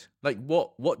of God. Like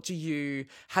what do you,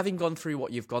 having gone through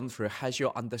what you've gone through, has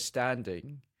your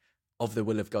understanding of the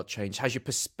will of God changed? Has your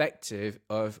perspective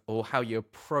of, or how you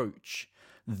approach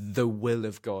the will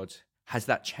of God, has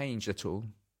that changed at all?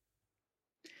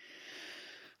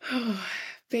 Oh,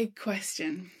 big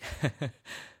question.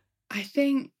 I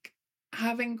think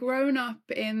having grown up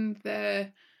in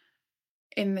the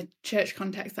church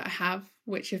context that I have,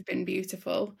 which have been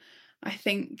beautiful, I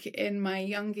think in my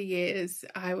younger years,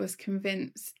 I was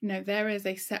convinced, no, there is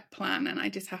a set plan and I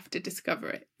just have to discover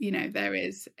it.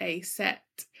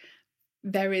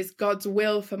 There is God's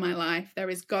will for my life. There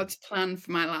is God's plan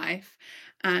for my life.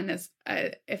 And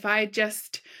if I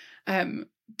just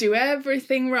do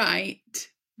everything right,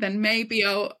 then maybe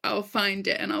I'll find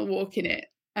it and I'll walk in it.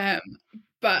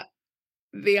 But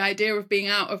the idea of being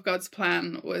out of God's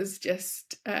plan was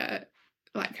just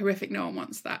like horrific. No one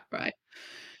wants that, right?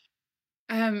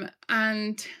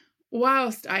 And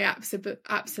whilst I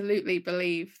absolutely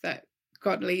believe that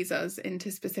God leads us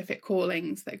into specific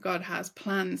callings, that God has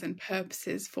plans and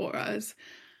purposes for us,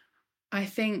 I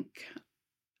think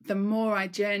the more I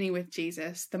journey with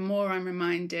Jesus, the more I'm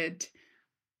reminded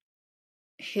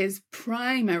his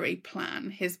primary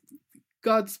plan,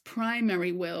 God's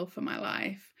primary will for my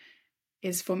life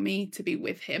is for me to be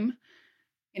with him.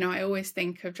 I always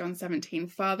think of John 17,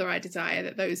 Father, I desire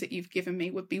that those that you've given me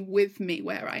would be with me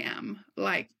where I am.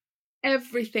 Like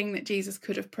everything that Jesus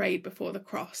could have prayed before the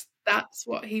cross, that's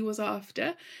what he was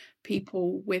after,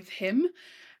 people with him.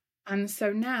 And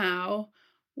so now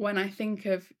when I think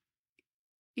of,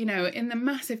 in the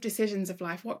massive decisions of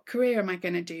life, what career am I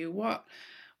going to do?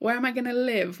 Where am I going to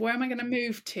live? Where am I going to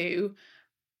move to?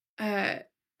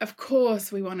 Of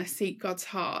course, we want to seek God's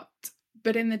heart.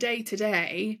 But in the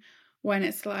day-to-day, when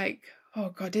it's like, oh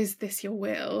God, is this your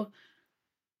will?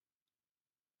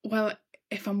 Well,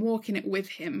 if I'm walking it with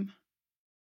him,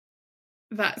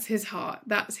 that's his heart,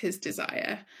 that's his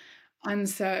desire. And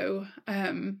so,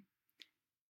 that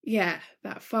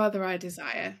Father, I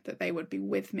desire that they would be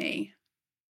with me.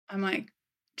 I'm like,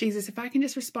 Jesus, if I can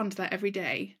just respond to that every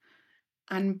day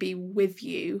and be with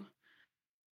you,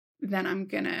 then I'm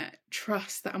going to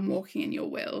trust that I'm walking in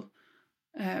your will.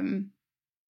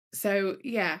 So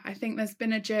I think there's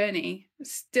been a journey.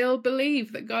 Still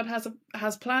believe that God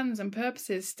has plans and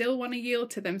purposes, still want to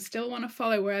yield to them, still want to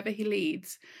follow wherever he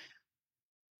leads.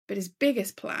 But his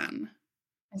biggest plan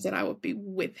is that I would be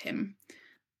with him.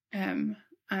 And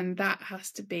that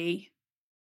has to be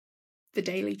the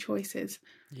daily choices.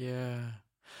 Yeah.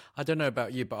 I don't know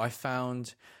about you, but I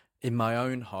found in my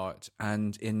own heart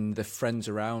and in the friends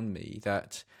around me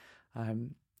that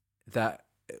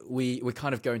we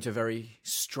kind of go into a very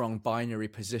strong binary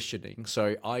positioning.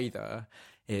 So either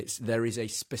there is a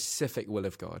specific will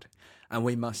of God and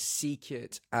we must seek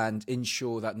it and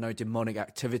ensure that no demonic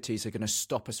activities are going to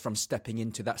stop us from stepping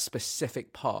into that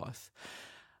specific path.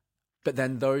 But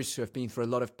then those who have been through a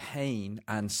lot of pain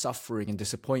and suffering and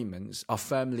disappointments are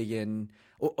firmly in,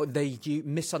 or they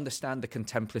misunderstand the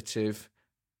contemplative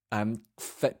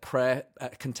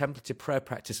contemplative prayer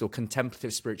practice or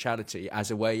contemplative spirituality as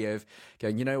a way of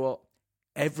going, you know what,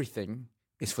 everything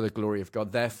is for the glory of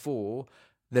God. Therefore,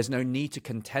 there's no need to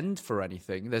contend for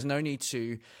anything. There's no need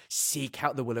to seek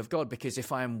out the will of God, because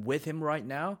if I am with him right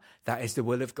now, that is the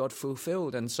will of God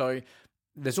fulfilled. And so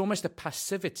there's almost a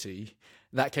passivity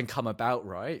that can come about,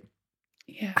 right?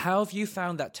 Yeah. How have you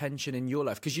found that tension in your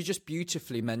life? Because you just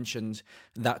beautifully mentioned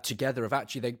that together of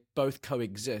actually they both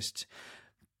coexist.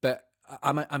 But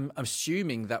I'm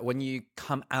assuming that when you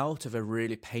come out of a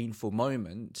really painful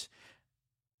moment,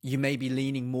 you may be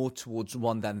leaning more towards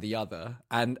one than the other.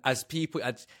 And as people,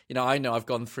 I know I've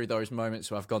gone through those moments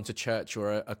where I've gone to church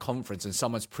or a conference and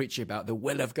someone's preaching about the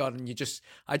will of God,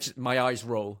 and my eyes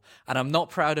roll, and I'm not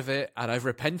proud of it, and I've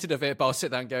repented of it, but I'll sit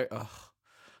there and go, oh,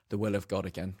 the will of God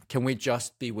again. Can we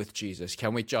just be with Jesus?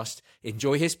 Can we just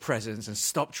enjoy his presence and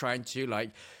stop trying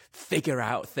to figure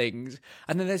out things?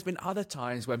 And then there's been other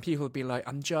times when people have been like,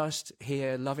 I'm just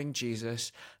here loving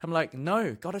Jesus. I'm like,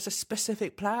 no, God has a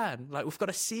specific plan. We've got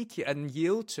to seek it and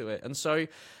yield to it. And so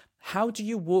how do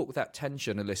you walk that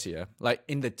tension, Alicia,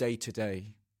 in the day to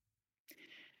day?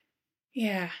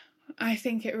 Yeah, I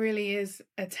think it really is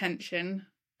a tension.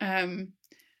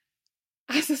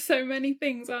 As are so many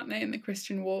things, aren't they, in the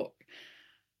Christian walk?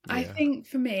 I Yeah. think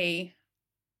for me,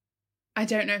 I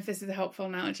don't know if this is a helpful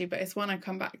analogy, but it's one I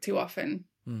come back to often.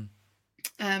 Mm.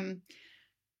 Um,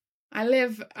 I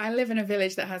live in a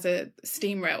village that has a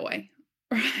steam railway,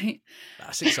 right?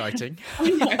 That's exciting. I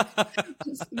know.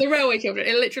 It's the railway children.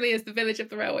 It literally is the village of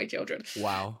the railway children.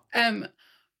 Wow.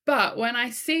 But when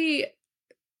I see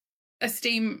a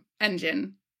steam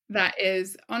engine that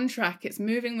is on track, it's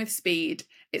moving with speed,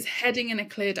 it's heading in a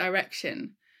clear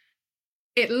direction,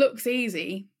 it looks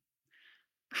easy.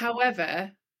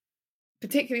 However,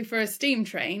 particularly for a steam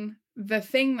train, the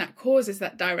thing that causes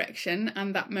that direction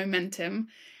and that momentum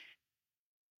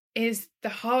is the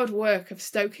hard work of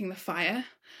stoking the fire.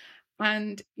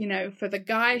 And, you know, for the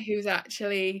guy who's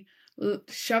actually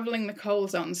shoveling the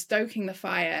coals on, stoking the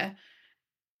fire,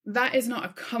 that is not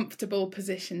a comfortable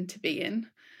position to be in.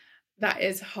 That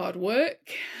is hard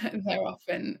work. They're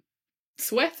often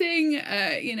sweating,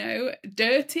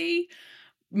 dirty,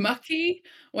 mucky.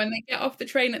 When they get off the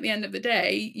train at the end of the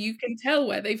day, you can tell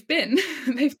where they've been.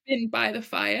 They've been by the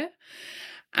fire.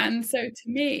 And so to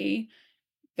me,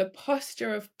 the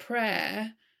posture of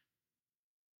prayer,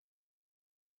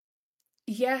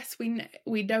 yes,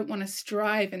 we don't want to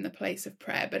strive in the place of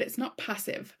prayer, but it's not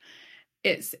passive.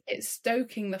 It's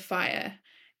stoking the fire,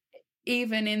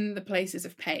 even in the places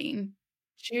of pain,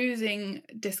 choosing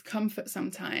discomfort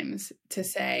sometimes to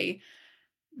say,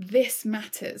 this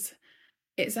matters.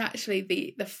 It's actually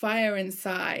the fire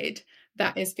inside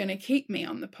that is going to keep me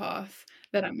on the path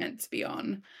that I'm meant to be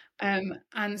on.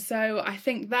 And so I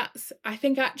think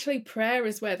actually prayer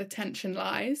is where the tension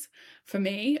lies for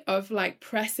me, of like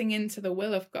pressing into the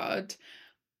will of God,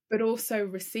 but also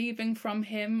receiving from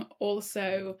him,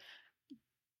 also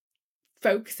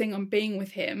focusing on being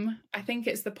with him. I think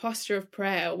it's the posture of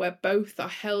prayer where both are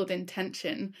held in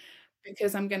tension,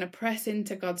 because I'm going to press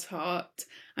into God's heart.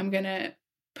 I'm going to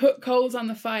put coals on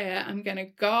the fire. I'm going to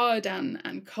guard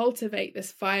and cultivate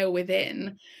this fire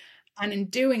within. And in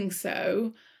doing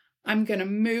so, I'm going to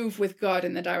move with God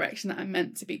in the direction that I'm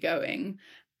meant to be going.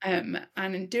 And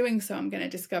in doing so, I'm going to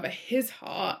discover his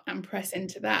heart and press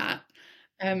into that,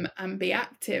 and be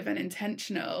active and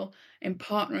intentional in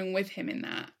partnering with him in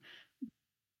that.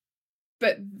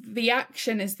 But the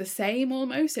action is the same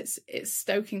almost. It's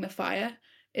stoking the fire.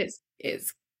 It's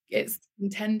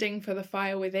contending for the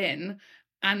fire within,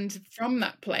 and from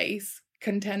that place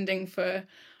contending for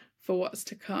what's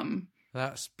to come.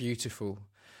 That's beautiful.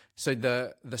 So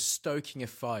the stoking of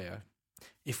fire,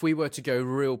 if we were to go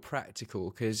real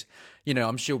practical, because, you know,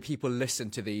 I'm sure people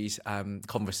listen to these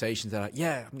conversations, they're like,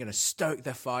 yeah, I'm going to stoke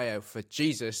the fire for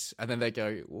Jesus. And then they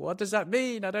go, what does that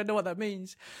mean? I don't know what that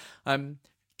means.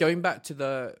 Going back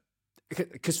to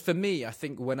because for me, I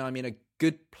think when I'm in a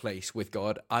good place with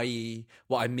God, i.e.,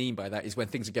 what I mean by that is when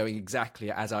things are going exactly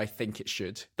as I think it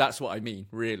should. That's what I mean,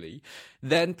 really.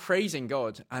 Then praising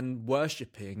God and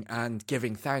worshipping and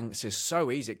giving thanks is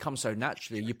so easy. It comes so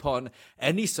naturally. You put on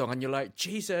any song and you're like,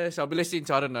 Jesus. I'll be listening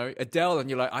to, I don't know, Adele, and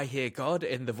you're like, I hear God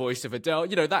in the voice of Adele,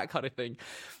 you know, that kind of thing.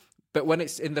 But when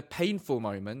it's in the painful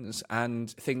moments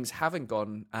and things haven't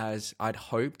gone as I'd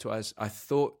hoped or as I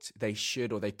thought they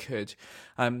should or they could,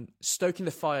 stoking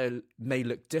the fire may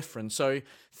look different. So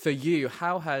for you,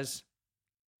 how has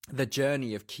the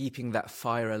journey of keeping that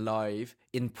fire alive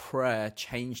in prayer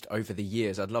changed over the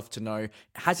years? I'd love to know,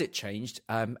 has it changed?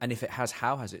 And if it has,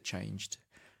 how has it changed?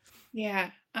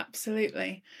 Yeah,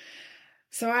 absolutely.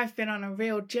 So I've been on a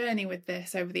real journey with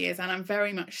this over the years, and I'm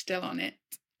very much still on it.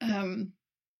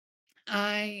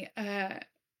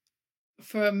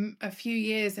 For a few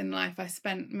years in life, I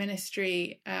spent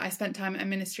time at a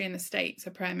ministry in the States,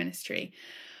 a prayer ministry,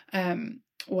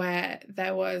 where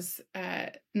there was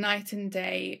night and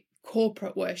day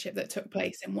corporate worship that took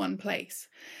place in one place.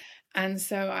 And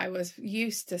so I was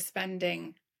used to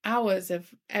spending hours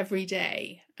of every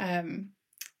day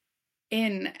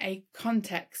in a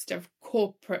context of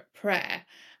corporate prayer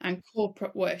and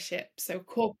corporate worship, so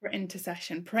corporate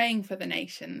intercession, praying for the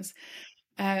nations,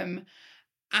 and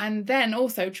then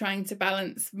also trying to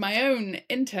balance my own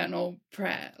internal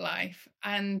prayer life.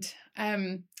 And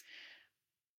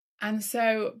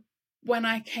so when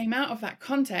I came out of that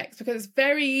context, because it's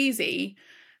very easy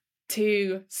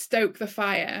to stoke the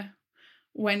fire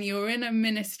when you're in a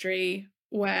ministry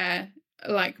where,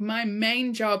 like, my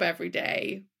main job every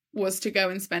day was to go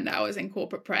and spend hours in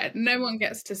corporate prayer. No one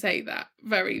gets to say that,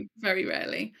 very, very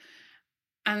rarely.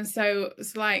 And so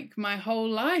it's like my whole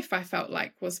life I felt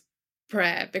like was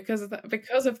prayer because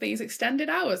of these extended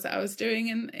hours that I was doing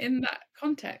in that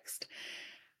context.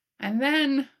 And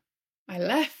then I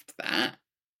left that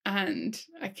and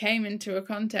I came into a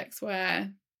context where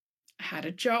I had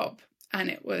a job and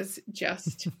it was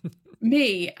just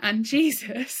me and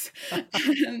Jesus.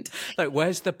 And like,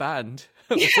 where's the band?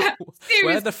 yeah,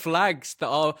 Where are the flags that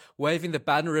are waving the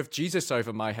banner of Jesus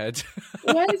over my head?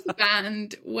 where's the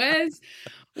band? Where's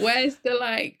the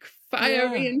like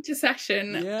fiery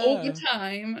intercession all the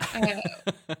time?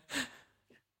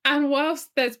 And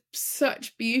whilst there's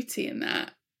such beauty in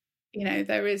that,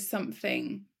 there is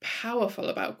something powerful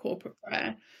about corporate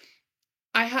prayer.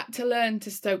 I had to learn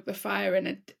to stoke the fire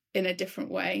in a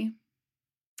different way.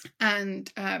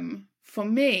 And for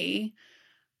me,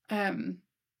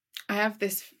 I have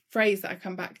this phrase that I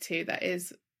come back to that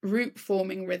is root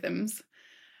forming rhythms.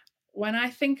 When I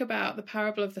think about the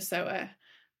parable of the sower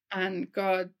and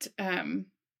God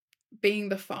being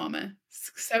the farmer,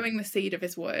 sowing the seed of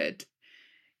his word,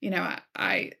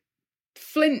 I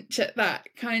flinch at that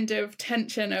kind of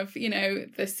tension of,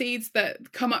 the seeds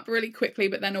that come up really quickly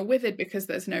but then are withered because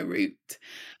there's no root.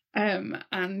 And,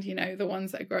 the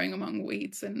ones that are growing among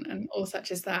weeds and all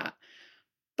such as that.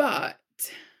 But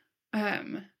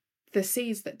the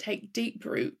seeds that take deep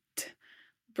root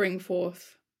bring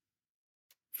forth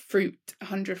fruit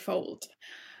 100-fold.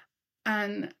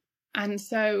 And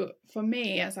so for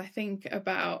me, as I've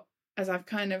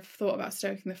kind of thought about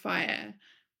stoking the fire,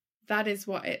 that is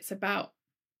what it's about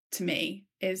to me,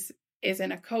 is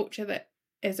in a culture that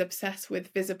is obsessed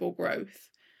with visible growth.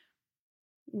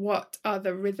 What are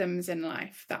the rhythms in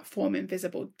life that form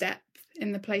invisible depth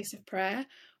in the place of prayer,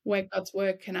 where God's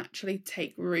word can actually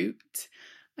take root?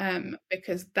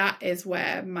 Because that is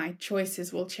where my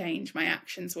choices will change, my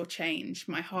actions will change,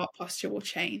 my heart posture will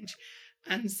change.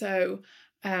 And so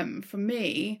for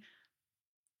me,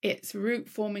 it's root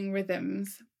forming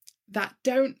rhythms that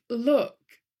don't look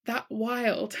that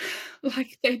wild,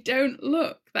 like they don't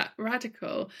look that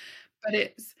radical, but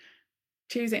it's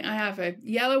choosing. I have a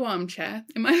yellow armchair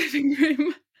in my living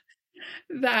room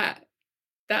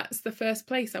that's the first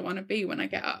place I want to be when I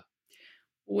get up,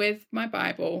 with my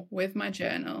Bible, with my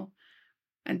journal,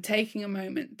 and taking a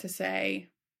moment to say,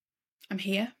 I'm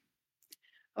here.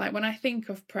 Like when I think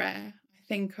of prayer, I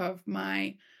think of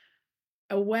my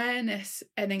awareness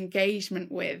and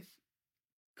engagement with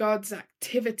God's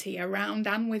activity around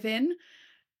and within.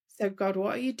 So God,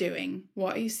 what are you doing?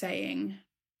 What are you saying?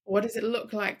 What does it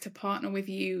look like to partner with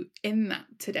you in that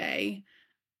today?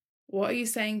 What are you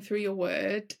saying through your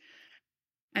word?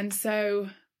 And so,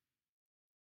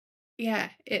 yeah,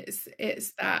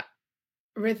 it's that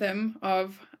rhythm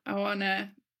of I want to,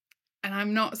 and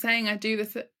I'm not saying I do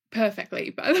this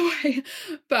perfectly, by the way,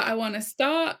 but I want to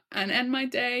start and end my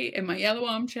day in my yellow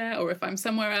armchair, or if I'm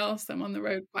somewhere else, I'm on the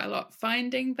road quite a lot,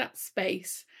 finding that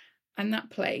space and that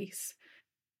place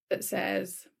that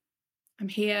says, I'm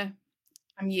here,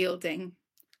 I'm yielding,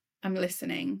 I'm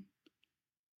listening,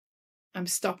 I'm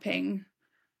stopping.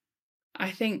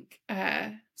 I think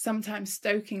sometimes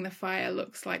stoking the fire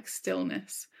looks like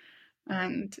stillness,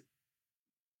 and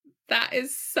that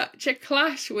is such a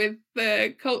clash with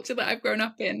the culture that I've grown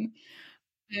up in.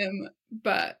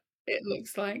 But it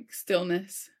looks like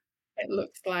stillness. It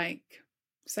looks like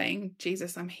saying,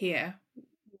 Jesus, I'm here.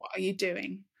 What are you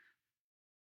doing?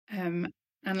 And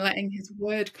letting his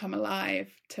word come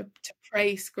alive, to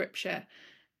pray scripture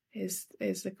is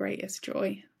the greatest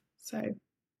joy. So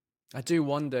I do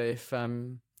wonder if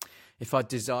our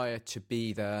desire to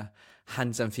be the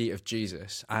hands and feet of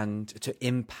Jesus and to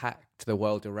impact the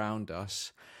world around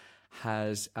us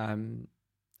has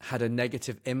had a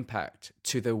negative impact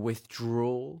to the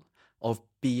withdrawal of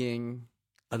being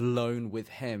alone with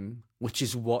him, which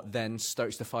is what then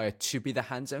stokes the fire to be the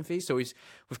hands and feet. So we've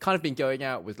kind of been going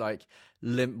out with like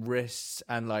limp wrists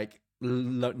and like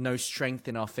no strength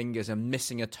in our fingers and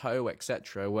missing a toe,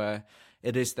 etc., where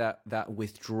it is that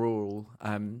withdrawal,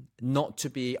 not to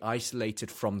be isolated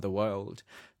from the world,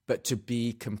 but to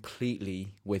be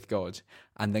completely with God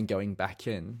and then going back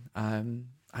in.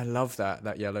 I love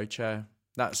that yellow chair.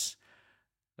 That's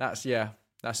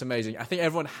amazing. I think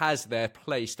everyone has their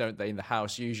place, don't they, in the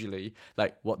house usually?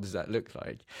 Like, what does that look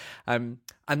like? And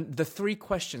the three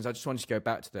questions, I just wanted to go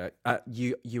back to that.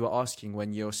 You were asking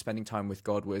when you're spending time with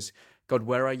God was, God,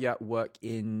 where are you at work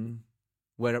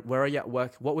where are you at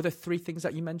work? What were the three things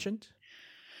that you mentioned?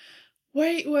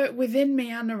 where you work within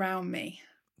me and around me.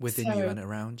 Within you and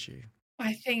around you.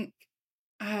 I think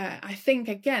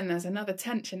again, there's another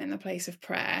tension in the place of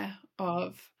prayer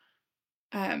of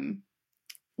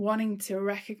wanting to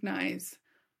recognize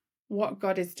what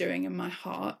God is doing in my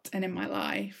heart and in my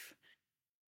life,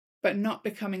 but not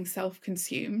becoming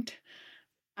self-consumed.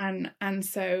 And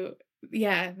so,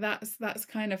 yeah, that's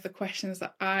kind of the questions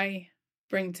that I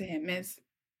bring to him is,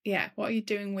 what are you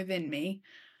doing within me?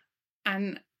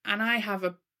 And I have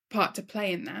a part to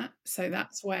play in that. So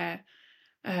that's where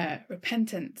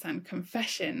repentance and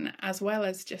confession, as well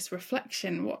as just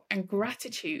reflection and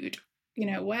gratitude.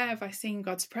 Where have I seen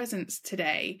God's presence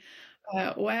today?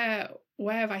 Where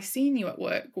have I seen you at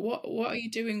work? What are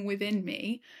you doing within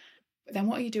me? But then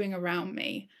what are you doing around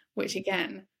me? Which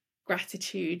again,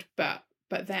 gratitude, but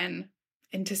then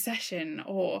intercession,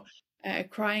 or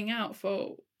crying out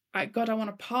for, God, I want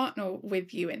to partner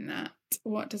with you in that.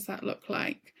 What does that look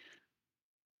like?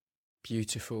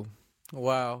 Beautiful.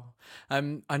 Wow.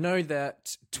 I know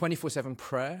that 24/7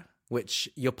 prayer, which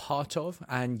you're part of,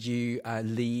 and you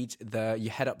you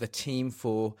head up the team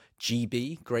for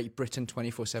GB, Great Britain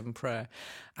 24/7 prayer.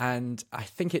 And I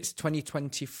think it's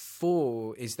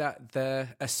 2024. Is that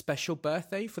a special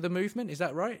birthday for the movement? Is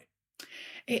that right?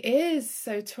 It is.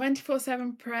 So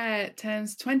 24/7 prayer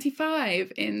turns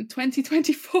 25 in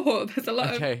 2024. There's a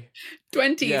lot of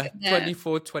 20s in there.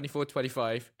 24, 24,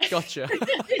 25. Gotcha.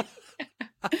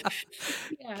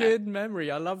 Yeah. Good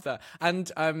memory. I love that.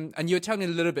 And you were telling me a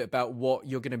little bit about what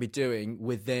you're going to be doing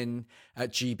within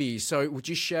GB. So would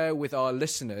you share with our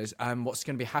listeners what's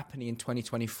going to be happening in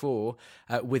 2024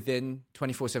 within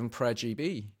 24/7 Prayer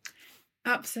GB?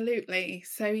 Absolutely.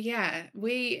 So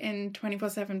we in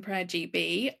 24/7 Prayer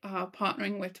GB are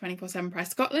partnering with 24/7 Prayer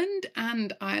Scotland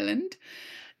and Ireland.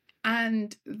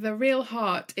 And the real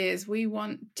heart is we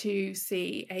want to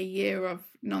see a year of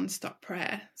non-stop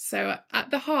prayer. So at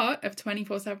the heart of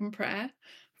 24/7 prayer,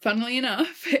 funnily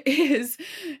enough, is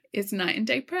night and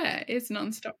day prayer, is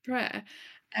non-stop prayer.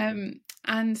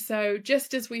 And so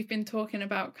just as we've been talking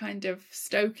about kind of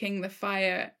stoking the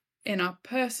fire in our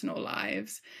personal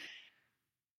lives,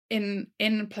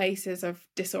 in places of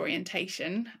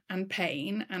disorientation and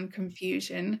pain and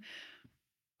confusion,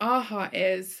 our heart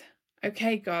is,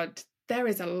 okay, God, there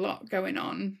is a lot going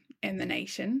on in the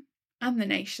nation and the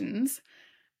nations.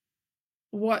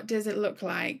 What does it look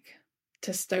like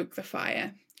to stoke the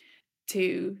fire,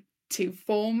 to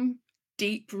form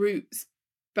deep roots,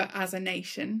 but as a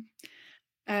nation?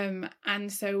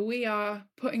 And so we are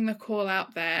putting the call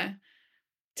out there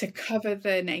to cover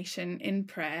the nation in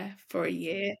prayer for a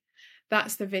year.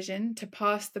 That's the vision, to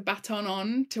pass the baton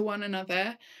on to one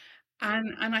another.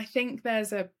 And I think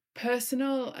there's a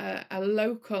personal, a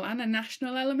local and a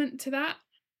national element to that,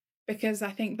 because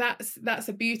I think that's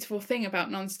a beautiful thing about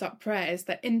non-stop prayer, is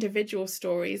that individual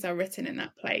stories are written in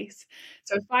that place.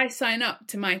 So if I sign up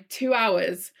to my 2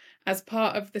 hours as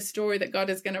part of the story that God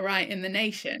is going to write in the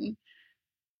nation,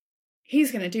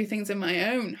 he's going to do things in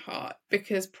my own heart,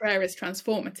 because prayer is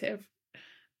transformative.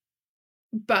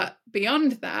 But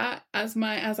beyond that, as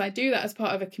I do that as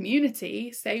part of a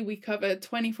community, say we cover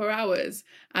 24 hours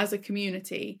as a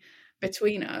community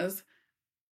between us,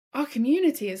 our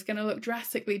community is going to look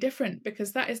drastically different,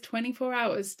 because that is 24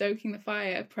 hours stoking the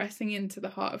fire, pressing into the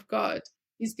heart of God.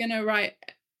 He's going to write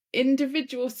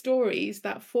individual stories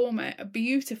that form a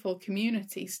beautiful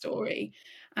community story,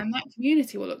 and that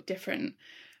community will look different.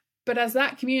 But as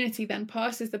that community then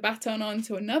passes the baton on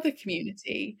to another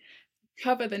community,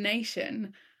 cover the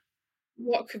nation,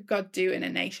 what could God do in a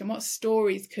nation? What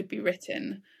stories could be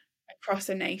written across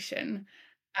a nation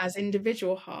as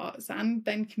individual hearts, and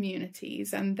then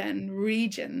communities, and then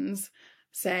regions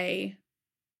say,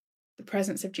 the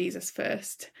presence of Jesus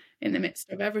first in the midst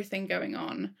of everything going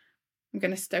on? I'm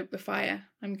going to stoke the fire.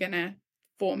 I'm going to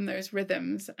form those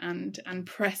rhythms and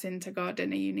press into God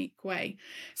in a unique way.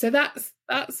 So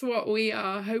that's what we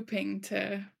are hoping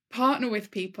to partner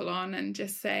with people on, and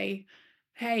just say,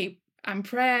 hey, and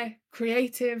prayer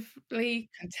creatively,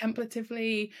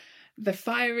 contemplatively, the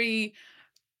fiery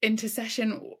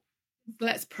intercession.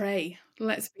 Let's pray.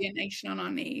 Let's be a nation on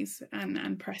our knees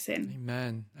and press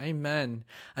in. Amen.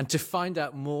 And to find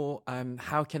out more,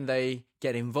 how can they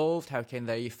get involved? How can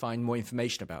they find more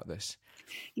information about this?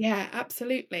 Yeah,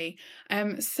 absolutely.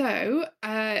 So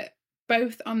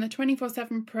both on the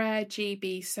 24/7 Prayer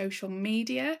GB social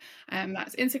media,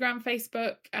 that's Instagram,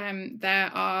 Facebook, there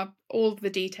are all the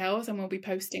details, and we'll be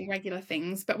posting regular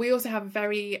things. But we also have a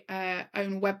very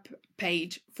own web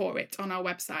page for it on our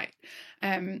website.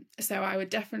 So I would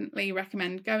definitely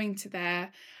recommend going to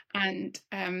there. And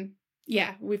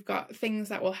we've got things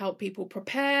that will help people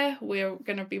prepare. We're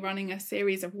going to be running a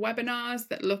series of webinars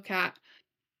that look at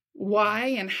why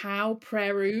and how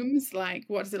prayer rooms, like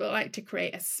what does it look like to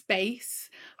create a space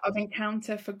of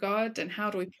encounter for God, and how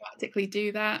do we practically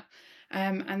do that?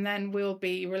 And then we'll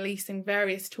be releasing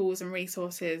various tools and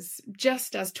resources,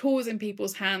 just as tools in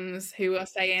people's hands who are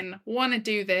saying, want to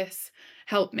do this,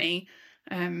 help me.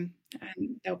 And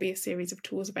there'll be a series of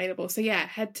tools available. So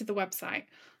head to the website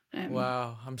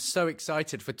Wow, I'm so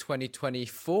excited for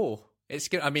 2024. It's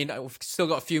good. I mean, I've still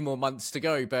got a few more months to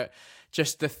go, but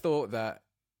just the thought that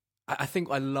I think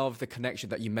I love the connection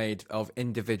that you made of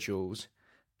individuals,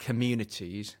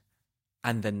 communities,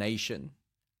 and the nation.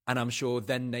 And I'm sure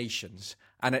then nations.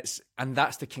 And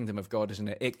that's the kingdom of God, isn't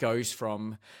it? It goes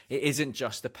from, it isn't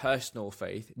just a personal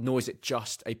faith, nor is it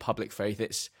just a public faith.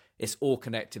 It's all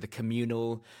connected, the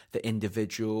communal, the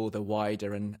individual, the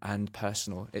wider and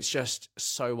personal. It's just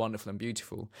so wonderful and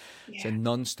beautiful. Yeah. So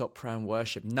non-stop prayer and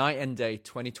worship, night and day,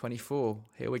 2024.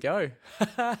 Here we go.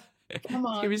 Come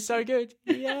on. It was so good.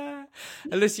 Yeah.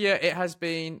 Alicia, it has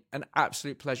been an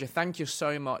absolute pleasure. Thank you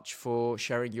so much for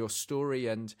sharing your story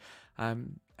and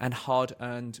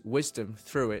hard-earned wisdom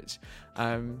through it.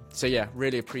 So yeah,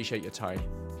 really appreciate your time.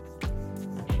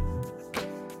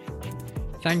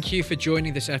 Thank you for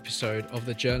joining this episode of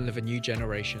the Journal of a New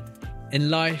Generation.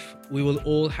 In life, we will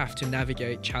all have to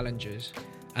navigate challenges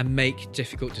and make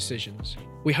difficult decisions.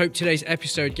 We hope today's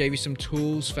episode gave you some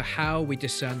tools for how we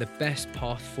discern the best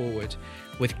path forward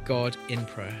with God in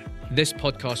prayer. This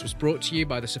podcast was brought to you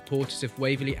by the supporters of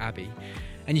Waverley Abbey,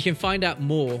 and you can find out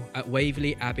more at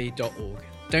waverleyabbey.org.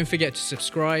 Don't forget to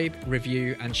subscribe,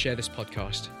 review, and share this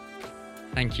podcast.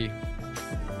 Thank you.